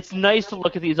 It's nice to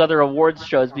look at these other awards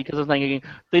shows because I'm thinking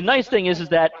the nice thing is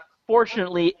that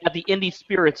fortunately at the Indie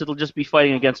Spirits it'll just be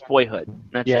fighting against Boyhood.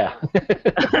 That's it.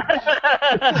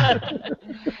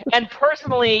 And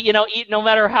personally, no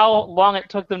matter how long it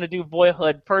took them to do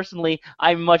Boyhood, personally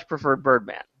I much preferred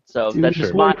Birdman. So Dude, that's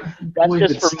just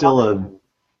Boyhood's still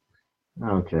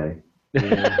okay.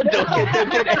 Yeah.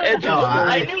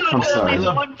 I knew I'm sorry. at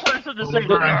least one person to say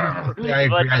I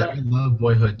agree. I love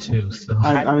Boyhood too. So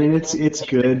I mean, it's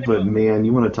good, but man,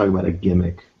 you want to talk about a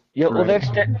gimmick? Yeah, well, Right.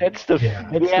 that's the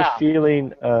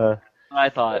feeling. I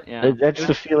thought, yeah. That's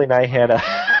the feeling I had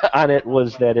on it,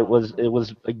 was that it was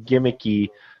a gimmicky.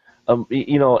 I'm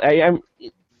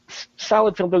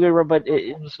solid film, don't get me wrong, but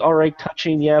it was all right,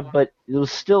 touching, yeah, but it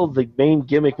was still, the main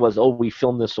gimmick was, we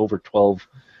filmed this over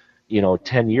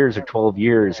 10 years or 12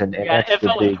 years, and Yeah, that's it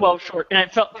felt like 12 short, and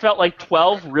it felt like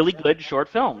 12 really good short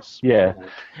films. Yeah,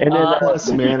 and then Plus,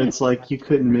 man, it's like you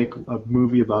couldn't make a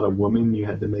movie about a woman; you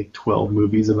had to make 12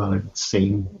 movies about a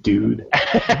same dude.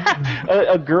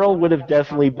 a girl would have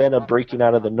definitely been a breaking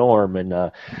out of the norm, and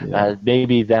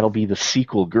maybe that'll be the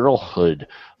sequel, Girlhood,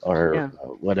 or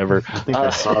whatever. I think I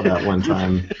saw that one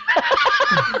time.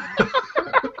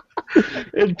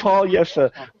 And Paul, yes,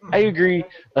 I agree.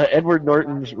 Edward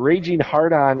Norton's Raging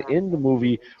Hard-On in the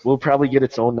movie will probably get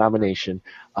its own nomination.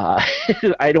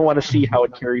 I don't want to see how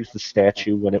it carries the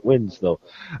statue when it wins, though.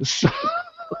 So,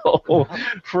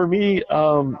 for me,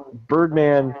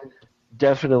 Birdman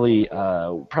definitely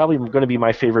probably going to be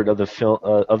my favorite of the film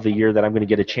of the year that I'm going to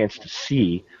get a chance to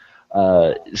see.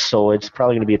 So it's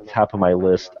probably going to be at the top of my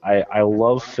list. I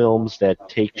love films that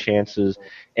take chances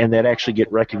and that actually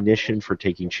get recognition for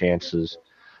taking chances.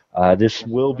 This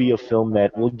will be a film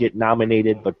that will get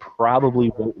nominated but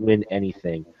probably won't win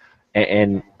anything.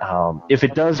 And if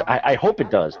it does, I hope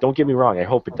it does. Don't get me wrong, I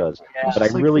hope it does. Yeah, but I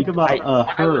really think about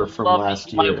Her from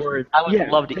last year. I would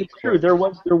love to. It's true. There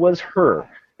was Her.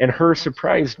 And Her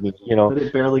surprised me, But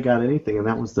it barely got anything, and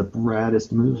that was the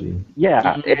raddest movie.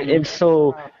 Yeah, and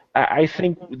so I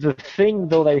think the thing,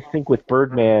 though, that I think with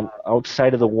Birdman,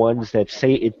 outside of the ones that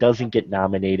say it doesn't get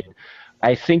nominated,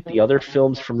 I think the other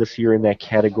films from this year in that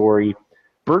category,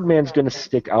 Birdman's going to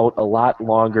stick out a lot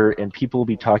longer, and people will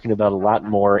be talking about a lot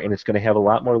more, and it's going to have a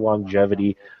lot more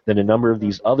longevity than a number of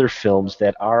these other films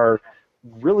that are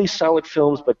really solid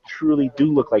films but truly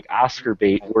do look like Oscar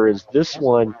bait, whereas this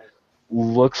one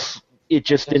it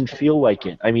just didn't feel like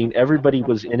it. I mean, everybody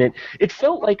was in it. It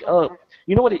felt like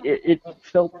you know what? It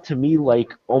felt to me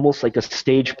like almost like a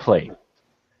stage play.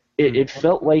 It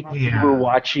felt like you were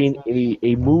watching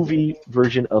a movie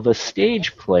version of a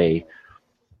stage play.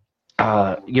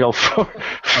 For a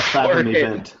Fathom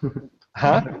event.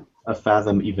 Huh? A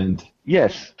Fathom event.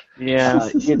 Yes. Yeah.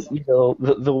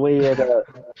 The way it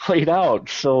played out.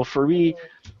 So for me,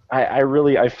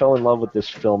 I fell in love with this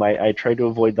film. I tried to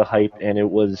avoid the hype, and it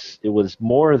was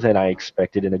more than I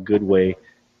expected in a good way.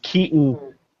 Keaton's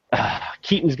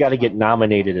got to get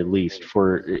nominated at least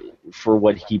for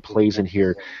what he plays in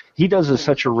here. He does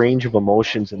such a range of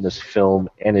emotions in this film,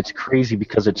 and it's crazy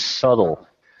because it's subtle.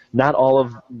 Not all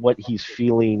of what he's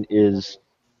feeling is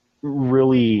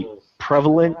really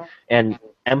prevalent and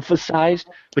emphasized,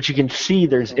 but you can see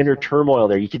there's inner turmoil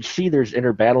there. You can see there's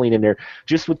inner battling in there,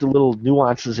 just with the little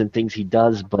nuances and things he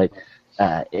does. But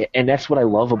and that's what I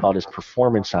love about his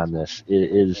performance on this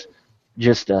is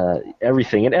just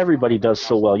everything, and everybody does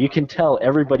so well. You can tell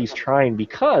everybody's trying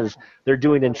because they're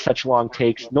doing it in such long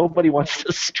takes. Nobody wants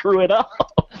to screw it up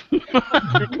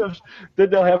because then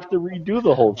they'll have to redo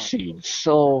the whole scene.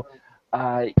 So,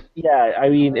 I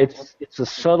mean, it's a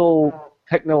subtle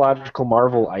technological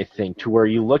marvel, I think, to where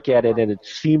you look at it and it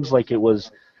seems like it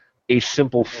was a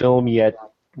simple film, yet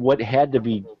what had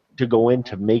to go in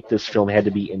to make this film had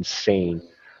to be insane.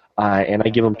 And I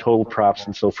give him total props.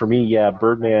 And so for me,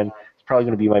 Birdman probably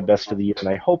going to be my best of the year, and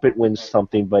I hope it wins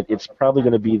something, but it's probably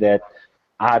going to be that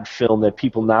odd film that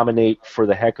people nominate for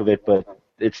the heck of it, but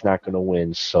it's not going to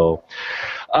win. So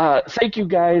thank you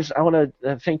guys. I want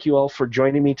to thank you all for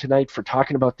joining me tonight for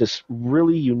talking about this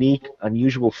really unique,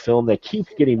 unusual film that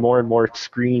keeps getting more and more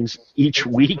screens each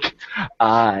week,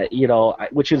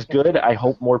 which is good. I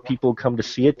hope more people come to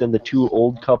see it than the two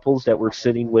old couples that were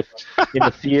sitting in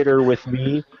the theater with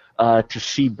me to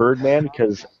see Birdman,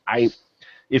 because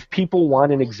if people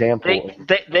want an example,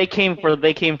 they came for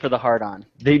the hard on.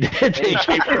 They did.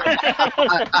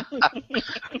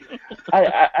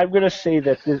 I'm going to say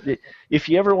that if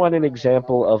you ever want an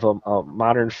example of a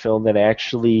modern film that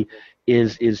actually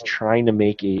is trying to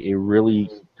make a really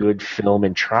good film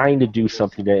and trying to do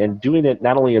something and doing it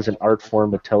not only as an art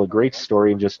form but tell a great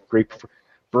story and just great.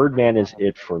 Birdman is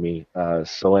it for me.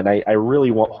 And I really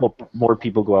hope more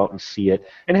people go out and see it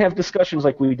and have discussions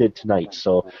like we did tonight.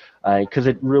 So, because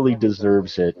it really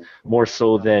deserves it more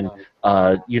so than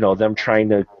them trying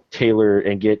to tailor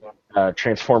and get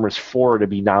Transformers 4 to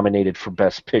be nominated for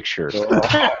Best Picture.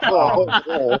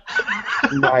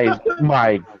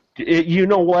 You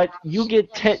know what? You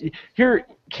get 10 here,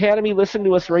 Academy. Listen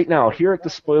to us right now here at the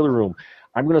Spoiler Room.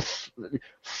 I'm going to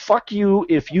fuck you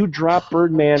if you drop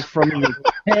Birdman from your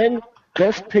 10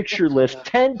 Best Picture list.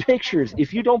 10 pictures.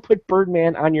 If you don't put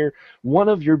Birdman on one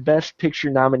of your Best Picture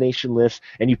nomination lists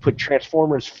and you put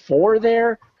Transformers 4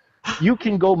 there, you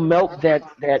can go melt that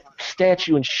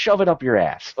statue and shove it up your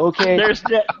ass. Okay? They're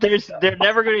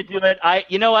never going to do it.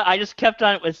 You know what? I just kept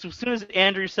on. As soon as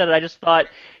Andrew said it, I just thought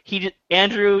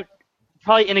Andrew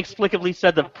probably inexplicably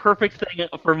said the perfect thing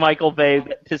for Michael Bay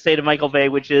to say to Michael Bay,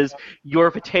 which is,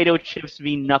 "Your potato chips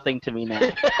mean nothing to me now."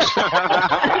 When he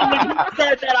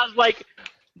said that, I was like,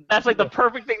 that's like the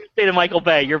perfect thing to say to Michael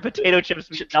Bay. Your potato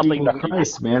chips mean nothing to me.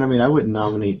 Christ, man. I mean, I wouldn't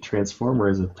nominate Transformer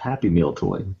as a Happy Meal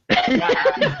toy.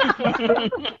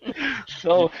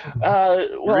 So,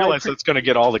 you realize that's going to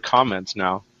get all the comments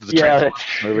now. Yeah.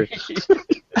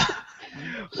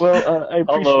 Well, I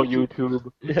appreciate Hello, YouTube.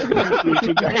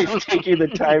 you guys taking the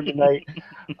time tonight.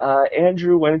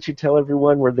 Andrew, why don't you tell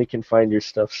everyone where they can find your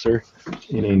stuff, sir?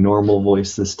 In a normal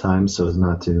voice this time, so as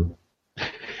not to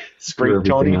screw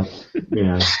everything up.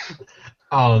 Yeah.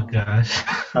 Oh gosh.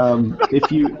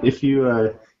 If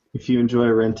you enjoy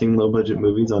renting low budget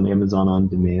movies on Amazon On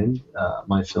Demand,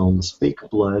 my films Fake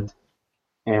Blood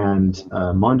and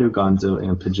Mondo Gonzo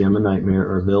and Pajama Nightmare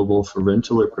are available for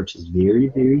rental or purchase very,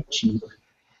 very cheap.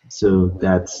 So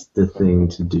that's the thing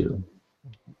to do.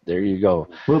 There you go.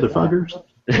 Motherfuckers.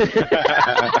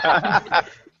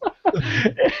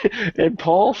 And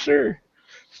Paul, sir?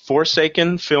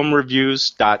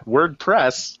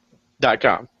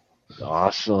 ForsakenFilmReviews.wordpress.com.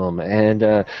 Awesome. And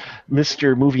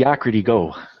Mr. Movieocrity,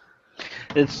 go.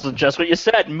 It's just what you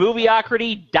said.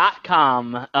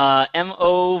 Movieocrity.com.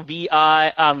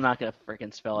 M-O-V-I. I'm not going to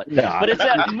freaking spell it. No. But it's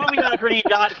at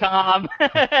movieocrity.com.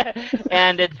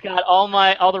 And it's got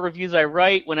all the reviews I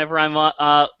write whenever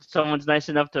I'm someone's nice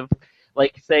enough to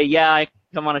say, yeah, I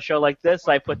come on a show like this.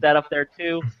 I put that up there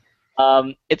too.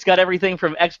 It's got everything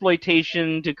from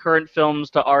exploitation to current films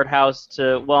to art house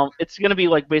to, it's going to be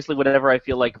basically whatever I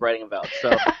feel like writing about. So,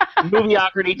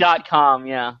 movieocrity.com,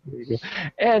 yeah.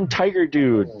 And Tiger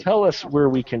Dude, tell us where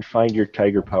we can find your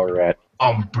Tiger Power at.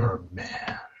 I'm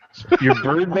Birdman. You're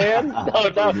Birdman? No,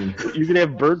 you're going to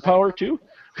have bird power too?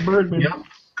 Birdman. Yep.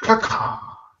 Caw-caw.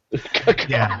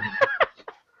 Yeah.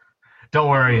 Don't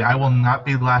worry, I will not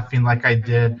be laughing like I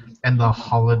did in the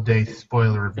holiday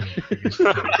spoiler review.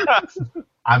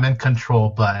 I'm in control,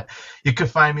 but you can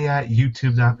find me at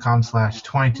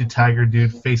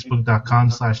youtube.com/22tigerdude,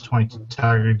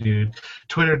 facebook.com/22tigerdude,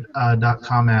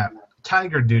 twitter.com at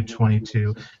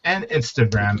tigerdude22, and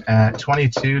Instagram at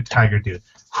 22tigerdude.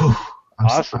 Whew.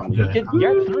 Awesome. You get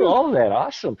through all of that.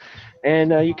 Awesome.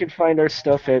 And you can find our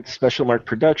stuff at Special Mark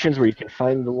Productions, where you can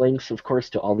find the links, of course,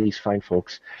 to all these fine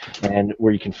folks, and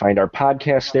where you can find our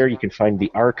podcast there. You can find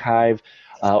the archive,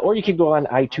 or you can go on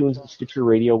iTunes and Stitcher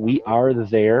Radio. We are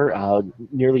there.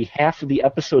 Nearly half of the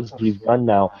episodes we've done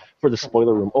now for the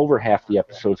Spoiler Room, over half the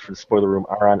episodes for the Spoiler Room,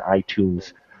 are on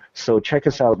iTunes. So check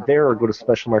us out there, or go to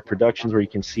Special Mark Productions, where you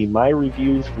can see my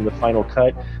reviews from the final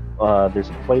cut. There's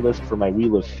a playlist for my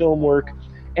Wheel of Film work,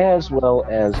 as well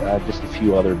as just a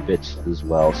few other bits as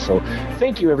well. So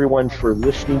thank you, everyone, for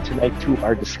listening tonight to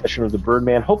our discussion of the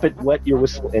Birdman. Hope it wet your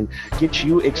whistle and get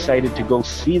you excited to go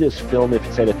see this film if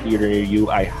it's at a theater near you.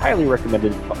 I highly recommend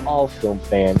it to all film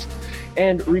fans.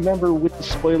 And remember, with the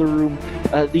Spoiler Room,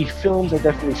 the films are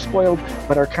definitely spoiled,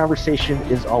 but our conversation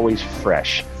is always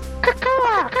fresh.